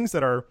are things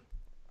that are,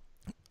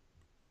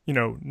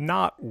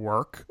 not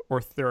work,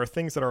 or there are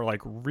things that are like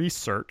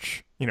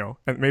research,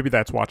 and maybe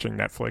that's watching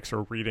Netflix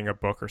or reading a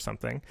book or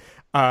something.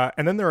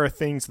 And then there are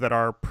things that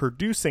are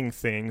producing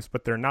things,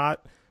 but they're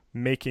not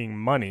making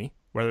money,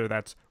 whether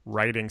that's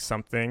writing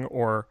something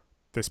or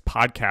this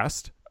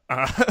podcast.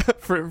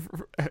 For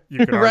you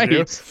could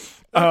argue.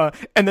 Right.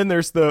 And then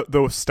there's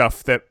the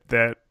stuff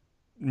that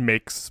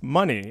makes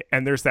money,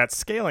 and there's that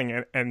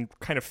scaling, and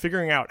kind of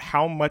figuring out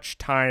how much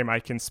time I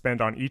can spend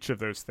on each of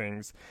those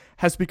things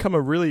has become a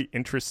really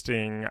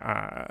interesting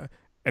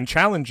and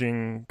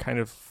challenging kind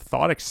of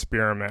thought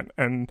experiment.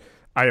 And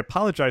I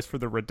apologize for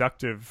the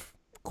reductive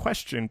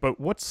question, but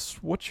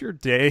what's your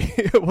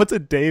day? What's a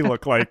day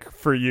look like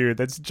for you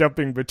that's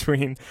jumping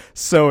between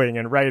sewing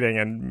and writing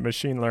and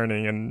machine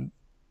learning and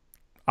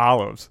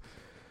olives?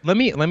 Let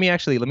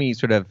me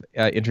sort of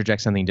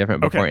interject something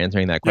different before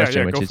answering that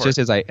question, which is just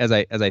as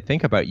I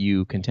think about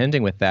you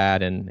contending with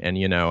that and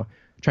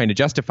trying to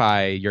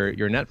justify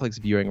your Netflix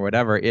viewing or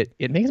whatever,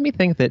 it makes me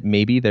think that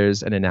maybe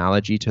there's an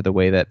analogy to the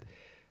way that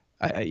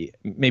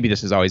maybe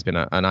this has always been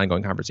an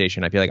ongoing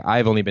conversation. I feel like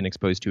I've only been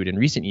exposed to it in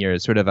recent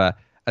years, sort of a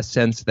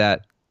sense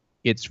that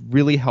it's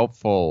really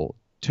helpful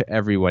to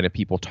everyone if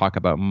people talk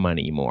about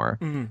money more,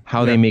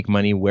 how they make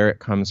money, where it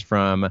comes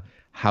from,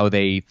 how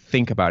they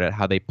think about it,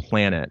 how they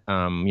plan it,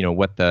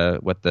 what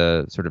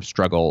the sort of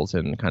struggles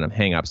and kind of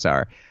hangups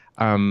are,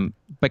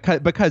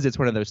 because it's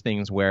one of those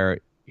things where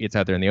it's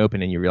out there in the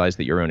open and you realize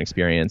that your own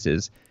experience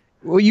is,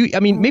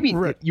 maybe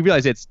you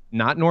realize it's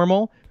not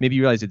normal, maybe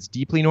you realize it's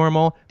deeply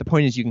normal. The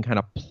point is you can kind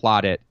of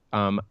plot it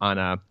on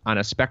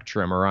a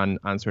spectrum, or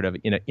on sort of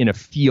in a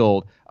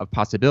field of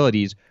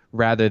possibilities,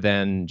 rather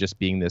than just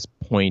being this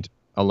point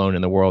alone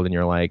in the world and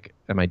you're like,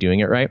 am I doing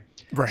it right?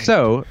 Right.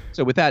 So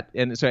with that,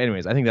 and so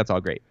anyways, I think that's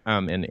all great,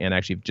 and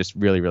actually just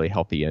really, really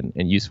healthy and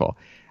useful.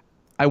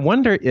 I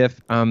wonder if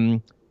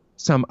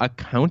some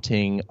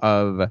accounting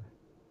of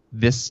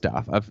this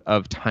stuff,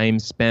 of time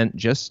spent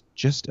just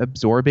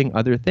absorbing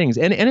other things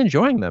and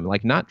enjoying them,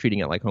 like not treating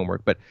it like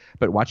homework, but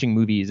watching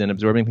movies and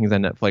absorbing things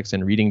on Netflix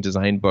and reading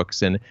design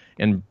books and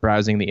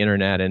browsing the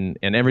internet and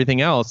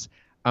everything else.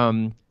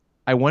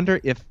 I wonder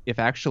if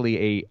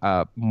actually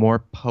a more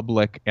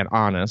public and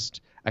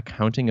honest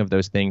accounting of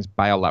those things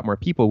by a lot more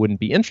people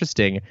wouldn't be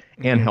interesting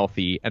and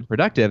healthy and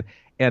productive.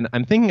 And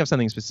I'm thinking of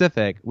something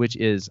specific, which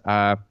is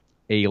a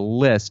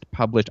list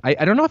published.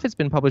 I don't know if it's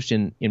been published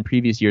in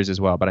previous years as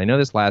well, but I know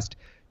this last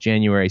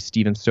January,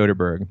 Steven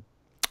Soderbergh,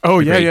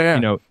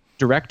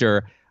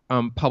 director,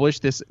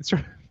 published this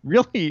sort of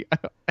really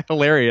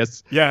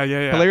hilarious.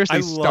 Hilariously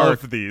I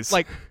stark, love these.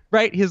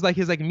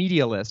 His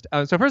media list.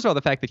 So first of all,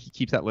 the fact that he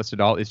keeps that list at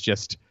all is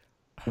just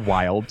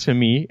wild to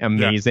me,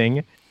 amazing.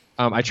 Yeah.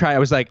 I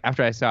was like,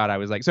 after I saw it, I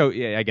was like, so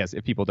yeah, I guess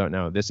if people don't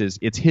know,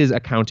 it's his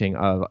accounting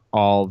of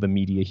all the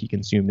media he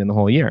consumed in the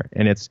whole year,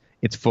 and it's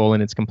full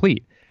and it's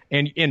complete.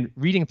 And in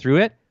reading through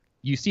it,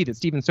 you see that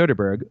Steven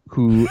Soderbergh,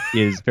 who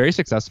is very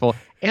successful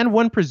and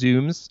one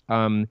presumes,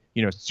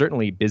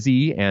 certainly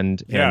busy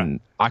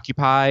and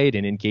occupied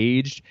and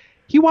engaged,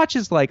 he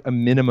watches like a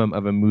minimum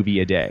of a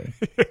movie a day.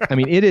 I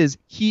mean,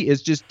 he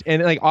is just,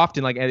 and like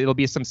often, like it'll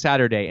be some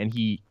Saturday and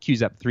he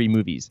queues up 3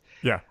 movies.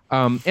 Yeah.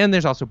 And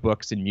there's also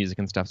books and music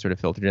and stuff sort of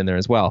filtered in there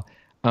as well.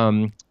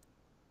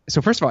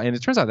 So first of all, and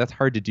it turns out that's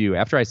hard to do.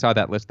 After I saw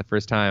that list the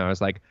first time, I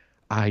was like,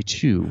 I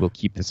too will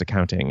keep this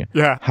accounting.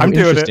 Yeah. How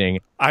interesting.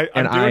 I'm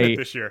doing it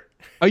this year.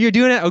 Oh, you're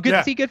doing it? Oh, good.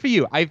 Yeah. See, good for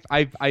you. I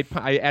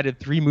added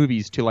 3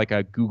 movies to like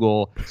a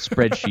Google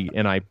spreadsheet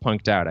and I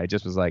punked out. I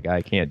just was like,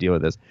 I can't deal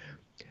with this.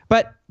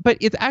 But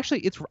it's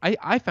actually,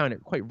 I found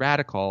it quite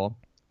radical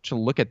to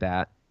look at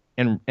that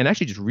and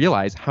actually just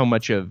realize how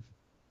much of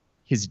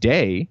his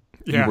day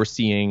you were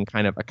seeing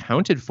kind of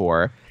accounted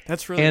for.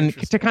 That's really and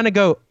interesting. To kind of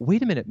go,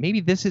 wait a minute,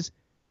 maybe this is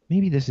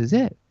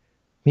it.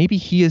 Maybe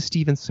he is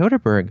Steven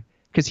Soderbergh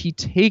because he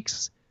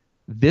takes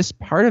this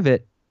part of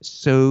it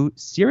so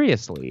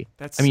seriously.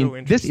 That's so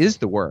interesting. This is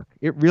the work.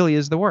 It really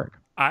is the work.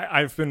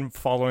 I've been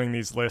following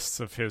these lists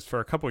of his for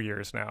a couple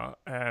years now,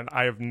 and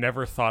I have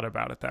never thought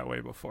about it that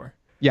way before.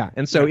 Yeah,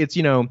 and so it's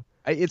one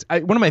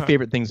of my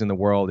favorite things in the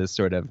world is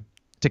sort of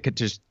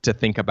to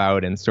think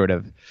about and sort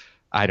of,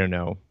 I don't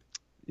know,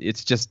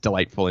 it's just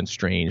delightful and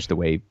strange the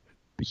way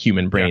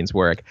human brains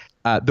work.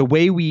 The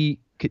way we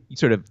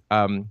sort of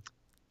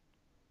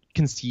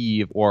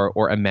conceive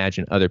or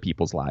imagine other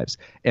people's lives.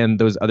 And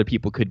those other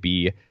people could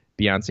be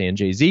Beyonce and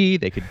Jay-Z,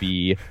 they could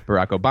be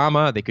Barack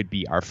Obama, they could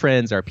be our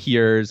friends, our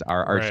peers,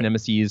 our arch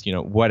nemesis,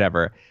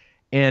 whatever.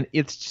 And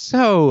it's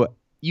so,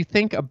 you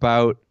think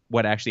about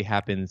what actually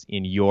happens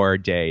in your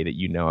day that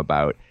you know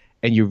about,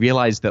 and you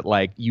realize that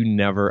like you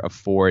never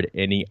afford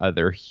any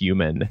other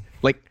human,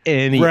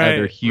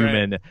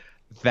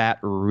 that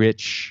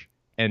rich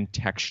and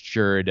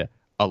textured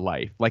a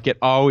life. Like it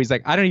always,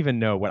 like, I don't even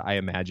know what I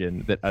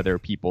imagine that other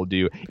people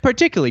do,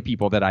 particularly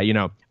people that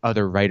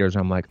other writers,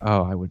 I'm like,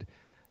 oh, I would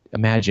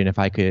imagine if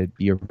I could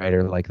be a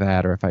writer like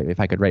that, or if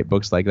I could write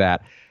books like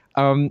that.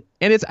 And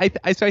it's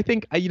so I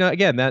think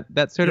again that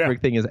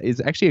Soderbergh thing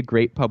is actually a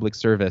great public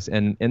service,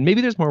 and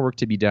maybe there's more work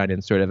to be done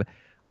in sort of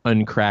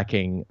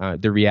uncracking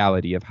the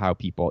reality of how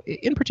people,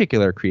 in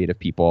particular creative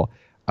people,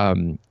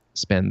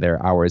 spend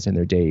their hours and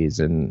their days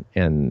and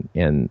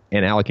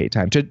allocate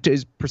time to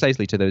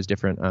precisely to those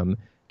different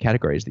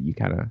categories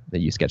that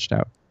you sketched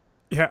out.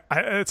 Yeah,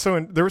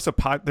 there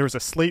was a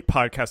Slate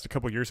podcast a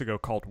couple years ago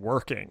called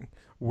Working,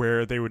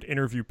 where they would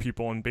interview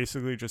people and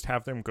basically just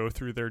have them go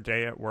through their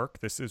day at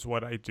work. This is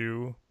what I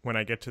do when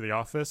I get to the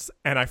office.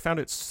 And I found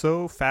it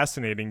so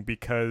fascinating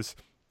because,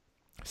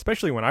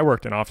 especially when I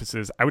worked in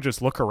offices, I would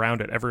just look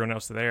around at everyone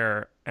else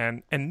there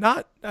and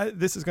not,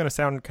 this is going to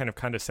sound kind of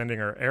condescending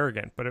or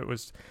arrogant, but it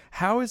was,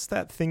 how is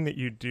that thing that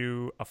you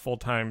do a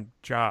full-time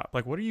job?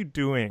 Like, what are you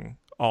doing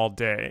all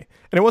day?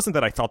 And it wasn't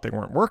that I thought they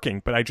weren't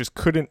working, but I just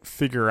couldn't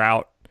figure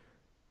out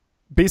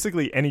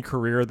basically any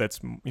career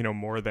that's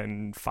more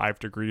than 5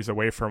 degrees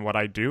away from what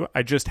I do.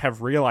 I just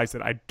have realized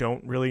that I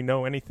don't really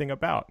know anything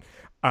about.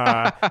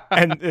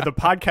 And the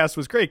podcast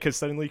was great because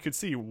suddenly you could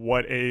see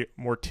what a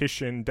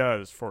mortician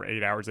does for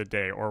 8 hours a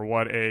day, or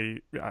what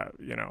a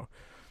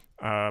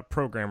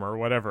programmer or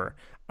whatever.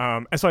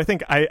 And so I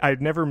think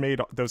I'd never made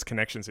those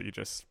connections that you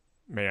just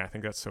made. I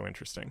think that's so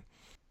interesting.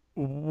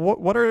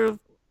 What are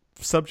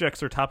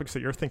subjects or topics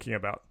that you're thinking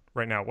about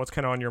right now? What's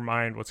kind of on your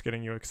mind? What's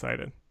getting you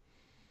excited?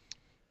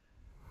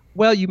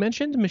 Well, you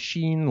mentioned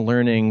machine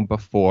learning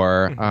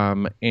before,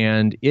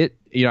 and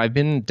I've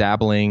been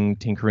dabbling,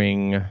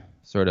 tinkering,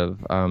 sort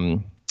of,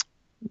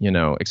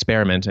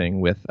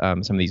 experimenting with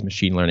some of these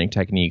machine learning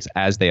techniques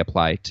as they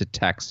apply to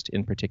text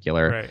in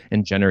particular,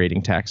 and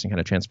generating text and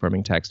kind of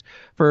transforming text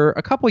for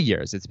a couple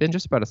years. It's been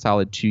just about a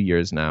solid 2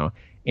 years now,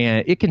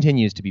 and it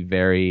continues to be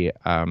very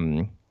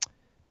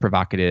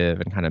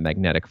provocative and kind of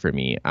magnetic for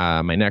me.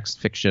 My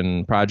next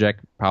fiction project,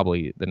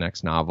 probably the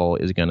next novel,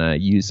 is going to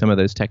use some of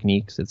those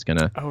techniques. It's going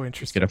to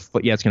it's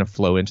going to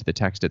flow into the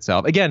text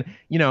itself. Again,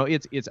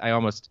 I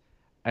almost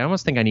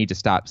think I need to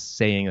stop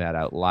saying that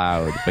out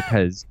loud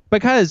because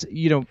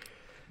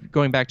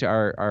going back to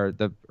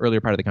the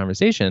earlier part of the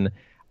conversation,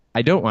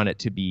 I don't want it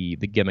to be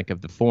the gimmick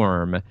of the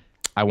form.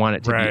 I want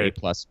it to be A+.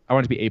 I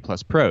want it to be A+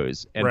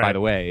 prose. And by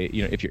the way,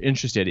 if you're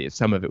interested,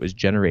 some of it was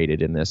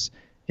generated in this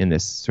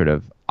sort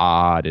of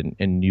odd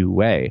and new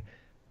way,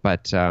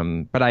 but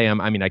I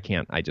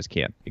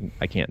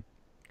can't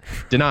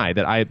deny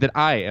that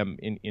I am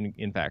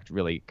in fact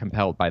really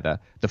compelled by the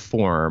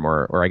form,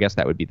 or I guess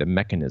that would be the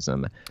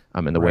mechanism,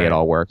 and the way it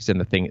all works,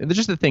 and the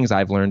things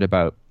I've learned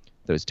about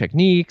those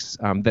techniques,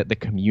 that the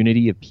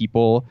community of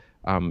people,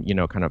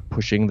 kind of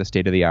pushing the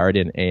state of the art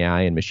in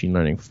AI and machine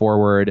learning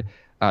forward,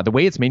 the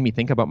way it's made me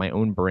think about my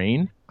own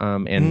brain,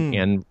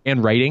 and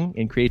writing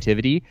and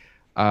creativity.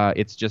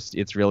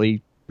 It's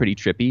really pretty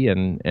trippy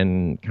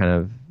and kind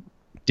of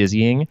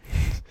dizzying.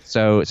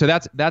 So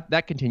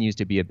that continues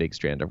to be a big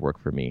strand of work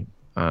for me.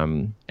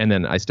 And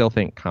then I still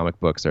think comic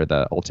books are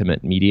the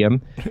ultimate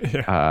medium.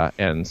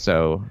 And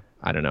so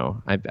I don't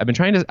know. I've been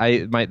trying to.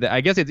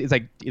 I guess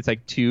it's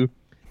like two.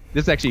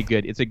 This is actually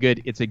good. It's a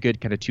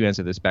good kind of two ends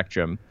of the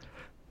spectrum.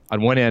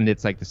 On one end,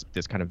 it's like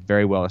this kind of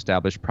very well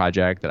established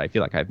project that I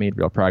feel like I've made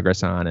real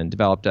progress on and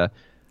developed a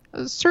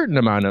certain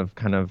amount of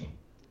kind of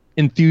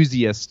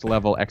enthusiast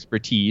level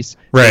expertise,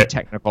 very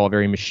technical,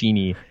 very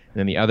machiney. And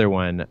then the other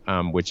one,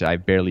 which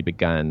I've barely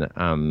begun,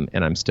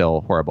 and I'm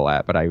still horrible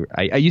at, but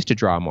I used to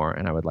draw more,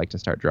 and I would like to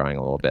start drawing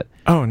a little bit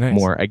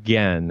more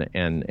again,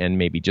 and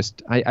maybe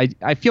just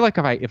I feel like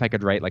if I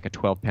could write like a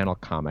 12-panel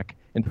comic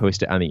and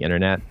post it on the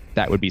internet,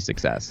 that would be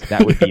success.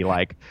 That would be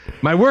like,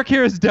 my work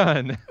here is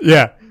done.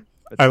 Yeah.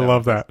 I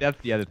love that. That's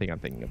the other thing I'm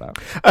thinking about.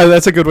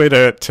 That's a good way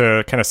to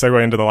kind of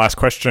segue into the last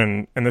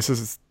question, and this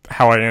is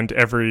how I end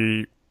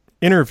every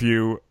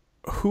interview.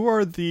 Who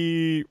are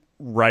the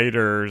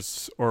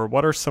writers, or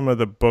what are some of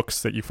the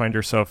books that you find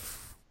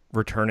yourself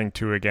returning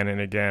to again and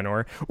again,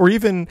 or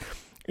even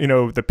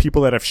the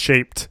people that have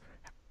shaped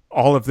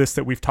all of this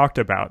that we've talked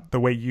about, the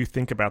way you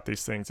think about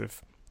these things?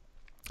 If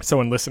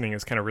someone listening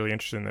is kind of really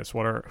interested in this, who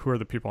are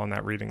the people on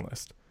that reading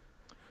list?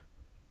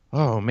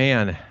 Oh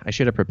man, I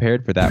should have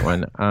prepared for that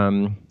one.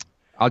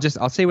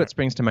 I'll say what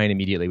springs to mind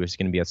immediately, which is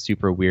going to be a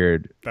super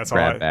weird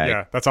grab bag.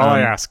 Yeah, that's all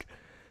I ask.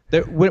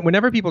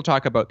 Whenever people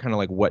talk about kind of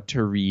like what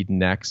to read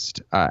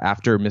next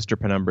after Mr.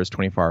 Penumbra's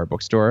 24-Hour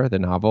Bookstore, the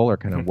novel, or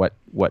kind of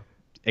what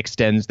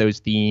extends those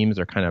themes,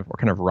 or kind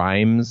of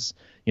rhymes,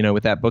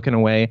 with that book in a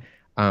way,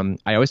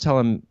 I always tell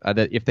them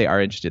that if they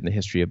are interested in the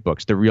history of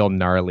books, the real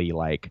gnarly,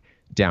 like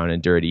down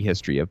and dirty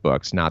history of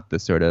books, not the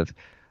sort of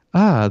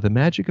the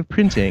magic of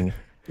printing.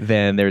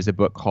 Then there's a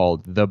book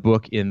called The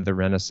Book in the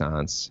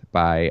Renaissance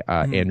by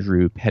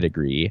Andrew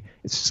Pettigrew.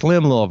 It's a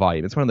slim little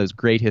volume. It's one of those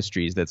great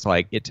histories that's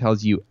like, it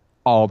tells you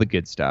all the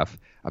good stuff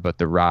about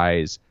the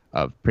rise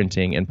of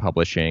printing and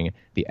publishing,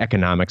 the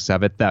economics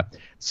of it, the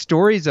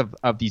stories of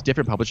these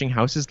different publishing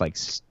houses like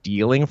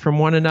stealing from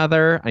one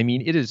another. I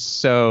mean,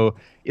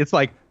 it's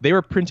like they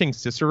were printing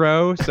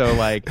Cicero, so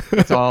like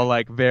it's all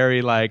like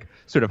very like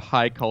sort of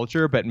high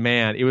culture, but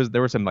man,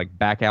 there were some like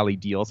back alley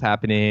deals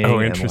happening.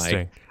 Oh,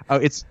 interesting.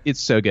 And, like, it's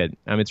so good.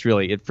 It's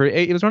really it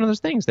was one of those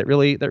things that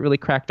really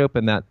cracked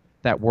open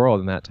that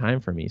world and that time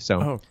for me.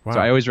 So wow. So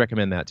I always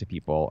recommend that to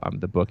people.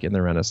 The Book in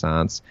the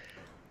Renaissance.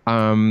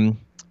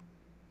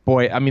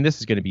 Boy, I mean, this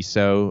is going to be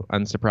so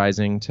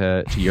unsurprising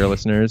to your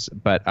listeners,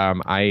 but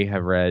I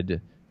have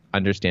read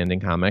Understanding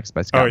Comics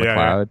by Scott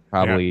McCloud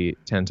probably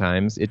 10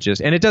 times. It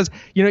does,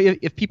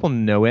 if people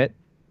know it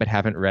but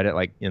haven't read it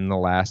like in the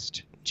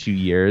last 2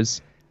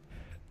 years,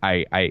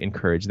 I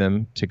encourage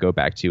them to go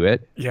back to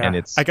it. Yeah,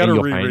 and I got to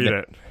reread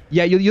it.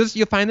 Yeah,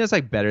 you'll find this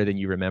like better than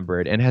you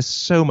remembered, and has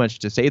so much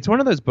to say. It's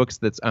one of those books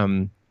that's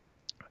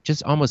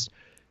just almost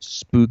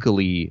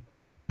spookily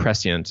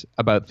prescient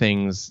about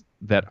things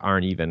that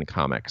aren't even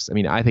comics. I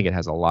mean, I think it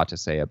has a lot to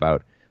say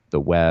about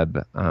the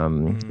web,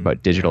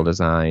 about digital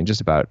design,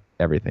 just about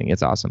everything.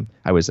 It's awesome.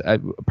 I was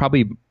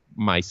probably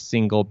my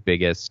single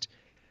biggest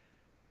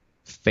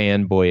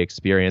fanboy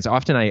experience.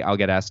 Often I'll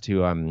get asked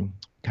to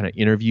kind of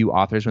interview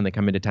authors when they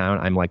come into town.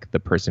 I'm like the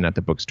person at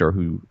the bookstore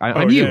who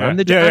I'm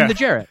the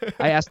Jarrett.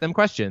 I ask them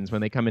questions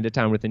when they come into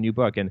town with a new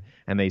book, and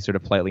they sort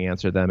of politely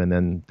answer them, and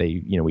then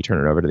we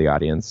turn it over to the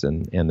audience,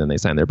 and then they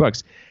sign their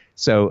books.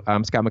 So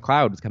Scott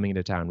McCloud was coming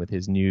into town with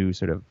his new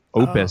sort of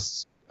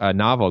opus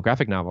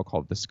graphic novel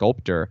called The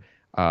Sculptor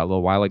a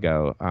little while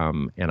ago,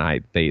 and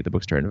the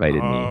bookstore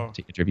invited me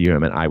to interview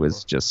him, and I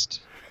was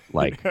just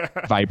like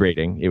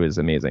vibrating. It was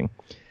amazing.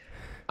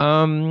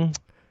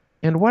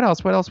 And what else?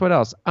 Here's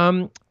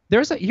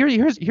a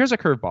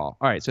curveball. All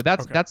right, so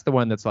that's the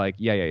one that's like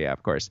yeah,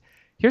 of course.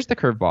 Here's the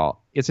curveball.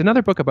 It's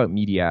another book about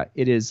media.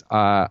 It is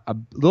a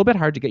little bit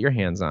hard to get your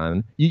hands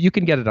on. You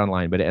can get it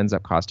online, but it ends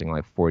up costing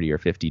like $40 or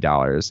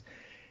 $50.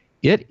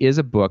 It is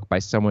a book by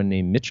someone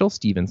named Mitchell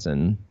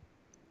Stevenson.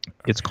 Okay.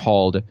 It's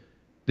called.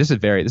 This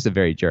is a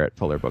very Jarrett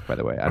Fuller book, by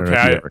the way. I don't know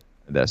if you ever heard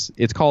this.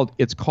 It's called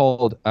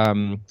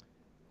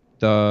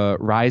The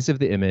Rise of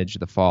the Image,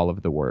 The Fall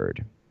of the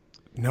Word.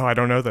 No, I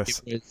don't know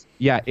this.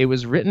 It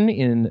was written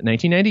in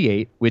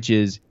 1998, which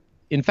is,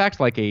 in fact,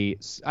 like in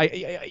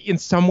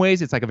some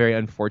ways, it's like a very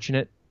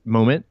unfortunate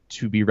moment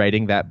to be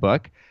writing that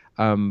book,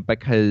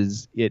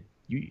 because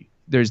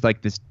there's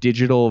like this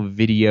digital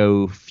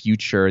video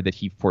future that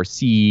he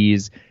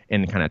foresees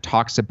and kind of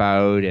talks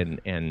about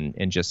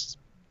and just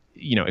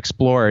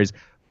explores,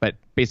 but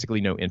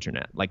basically no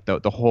internet. Like the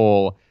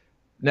whole.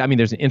 I mean,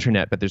 there's an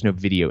internet, but there's no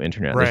video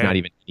internet. Right. There's not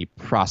even any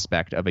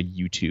prospect of a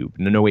YouTube.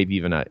 No way of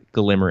even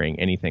glimmering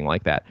anything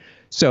like that.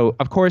 So,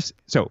 of course,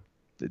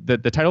 the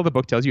title of the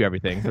book tells you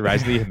everything. The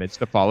Rise of the Image,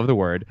 The Fall of the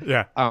Word.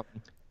 Yeah.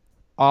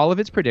 All of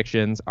its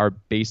predictions are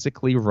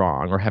basically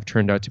wrong or have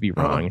turned out to be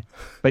wrong.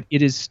 But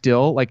it is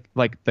still like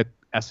the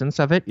essence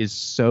of it is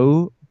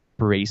so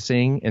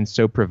bracing and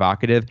so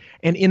provocative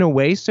and in a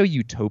way so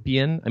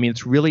utopian. I mean,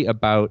 it's really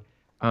about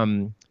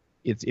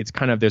it's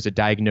kind of, there's a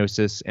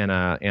diagnosis and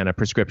a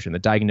prescription. The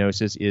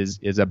diagnosis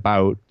is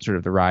about sort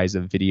of the rise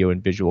of video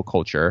and visual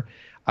culture,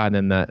 and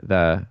then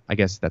the I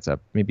guess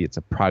maybe it's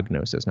a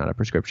prognosis, not a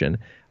prescription.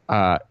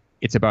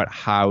 It's about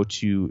how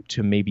to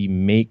maybe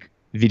make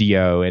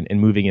video and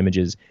moving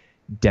images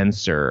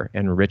denser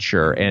and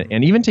richer,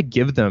 and even to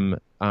give them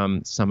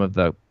some of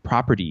the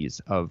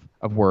properties of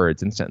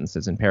words and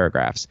sentences and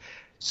paragraphs.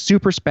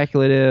 Super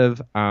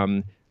speculative.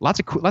 Lots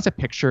of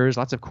pictures,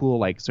 lots of cool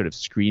like sort of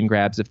screen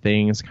grabs of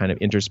things kind of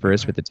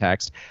interspersed with the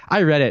text.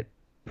 I read it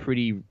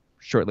pretty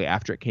shortly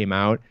after it came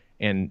out,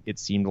 and it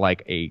seemed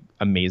like a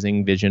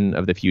amazing vision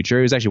of the future.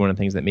 It was actually one of the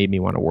things that made me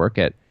want to work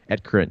at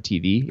Current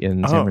TV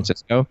in San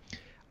Francisco.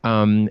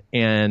 And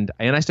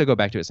I still go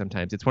back to it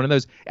sometimes. It's one of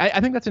those.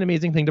 I think that's an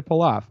amazing thing to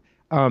pull off.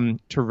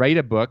 To write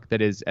a book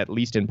that is at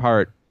least in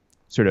part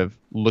sort of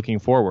looking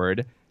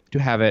forward, to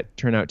have it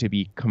turn out to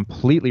be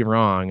completely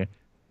wrong,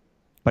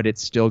 but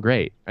it's still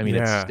great. I mean,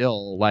 It's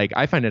still like,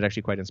 I find it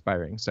actually quite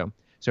inspiring. So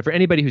for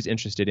anybody who's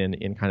interested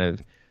in kind of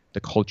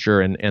the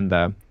culture and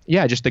the,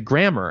 just the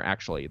grammar,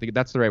 actually,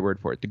 that's the right word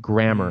for it. The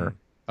grammar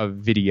of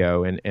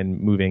video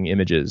and moving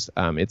images.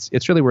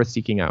 It's really worth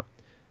seeking out.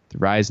 The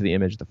Rise of the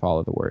Image, The Fall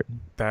of the Word.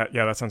 That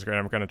sounds great.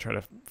 I'm going to try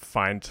to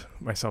find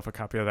myself a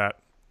copy of that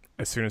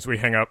as soon as we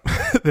hang up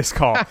this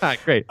call.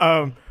 Great.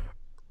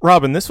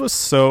 Robin, this was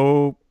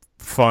so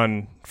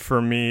fun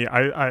for me.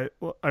 I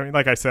mean,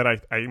 like I said,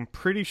 I'm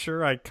pretty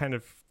sure I kind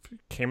of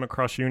came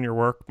across you and your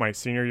work my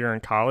senior year in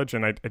college,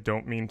 and I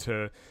don't mean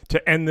to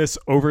end this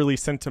overly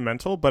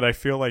sentimental, but I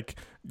feel like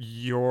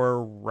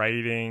your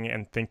writing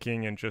and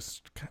thinking and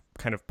just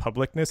kind of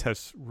publicness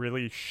has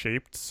really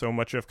shaped so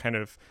much of kind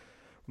of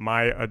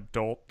my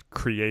adult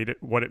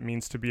what it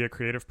means to be a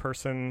creative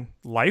person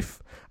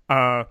life.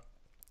 I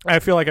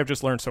feel like I've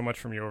just learned so much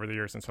from you over the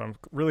years, and so I'm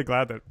really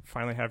glad that I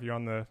finally have you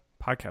on the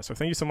podcast. So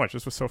thank you so much.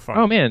 This was so fun.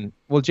 Oh man,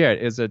 well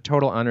Jared, it's a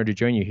total honor to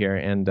join you here,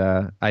 and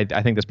I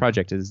think this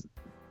project is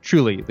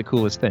truly the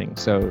coolest thing.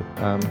 So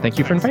thank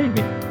you for inviting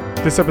me.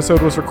 This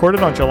episode was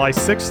recorded on July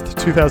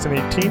 6th,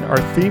 2018. Our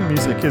theme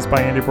music is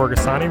by Andy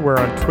Borgasani. We're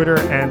on Twitter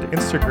and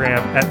Instagram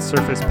at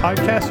Surface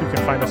Podcast. You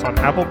can find us on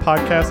Apple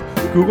Podcasts,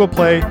 Google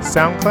Play,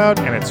 SoundCloud,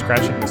 and at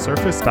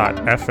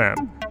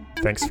scratchingthesurface.fm.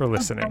 Thanks for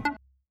listening.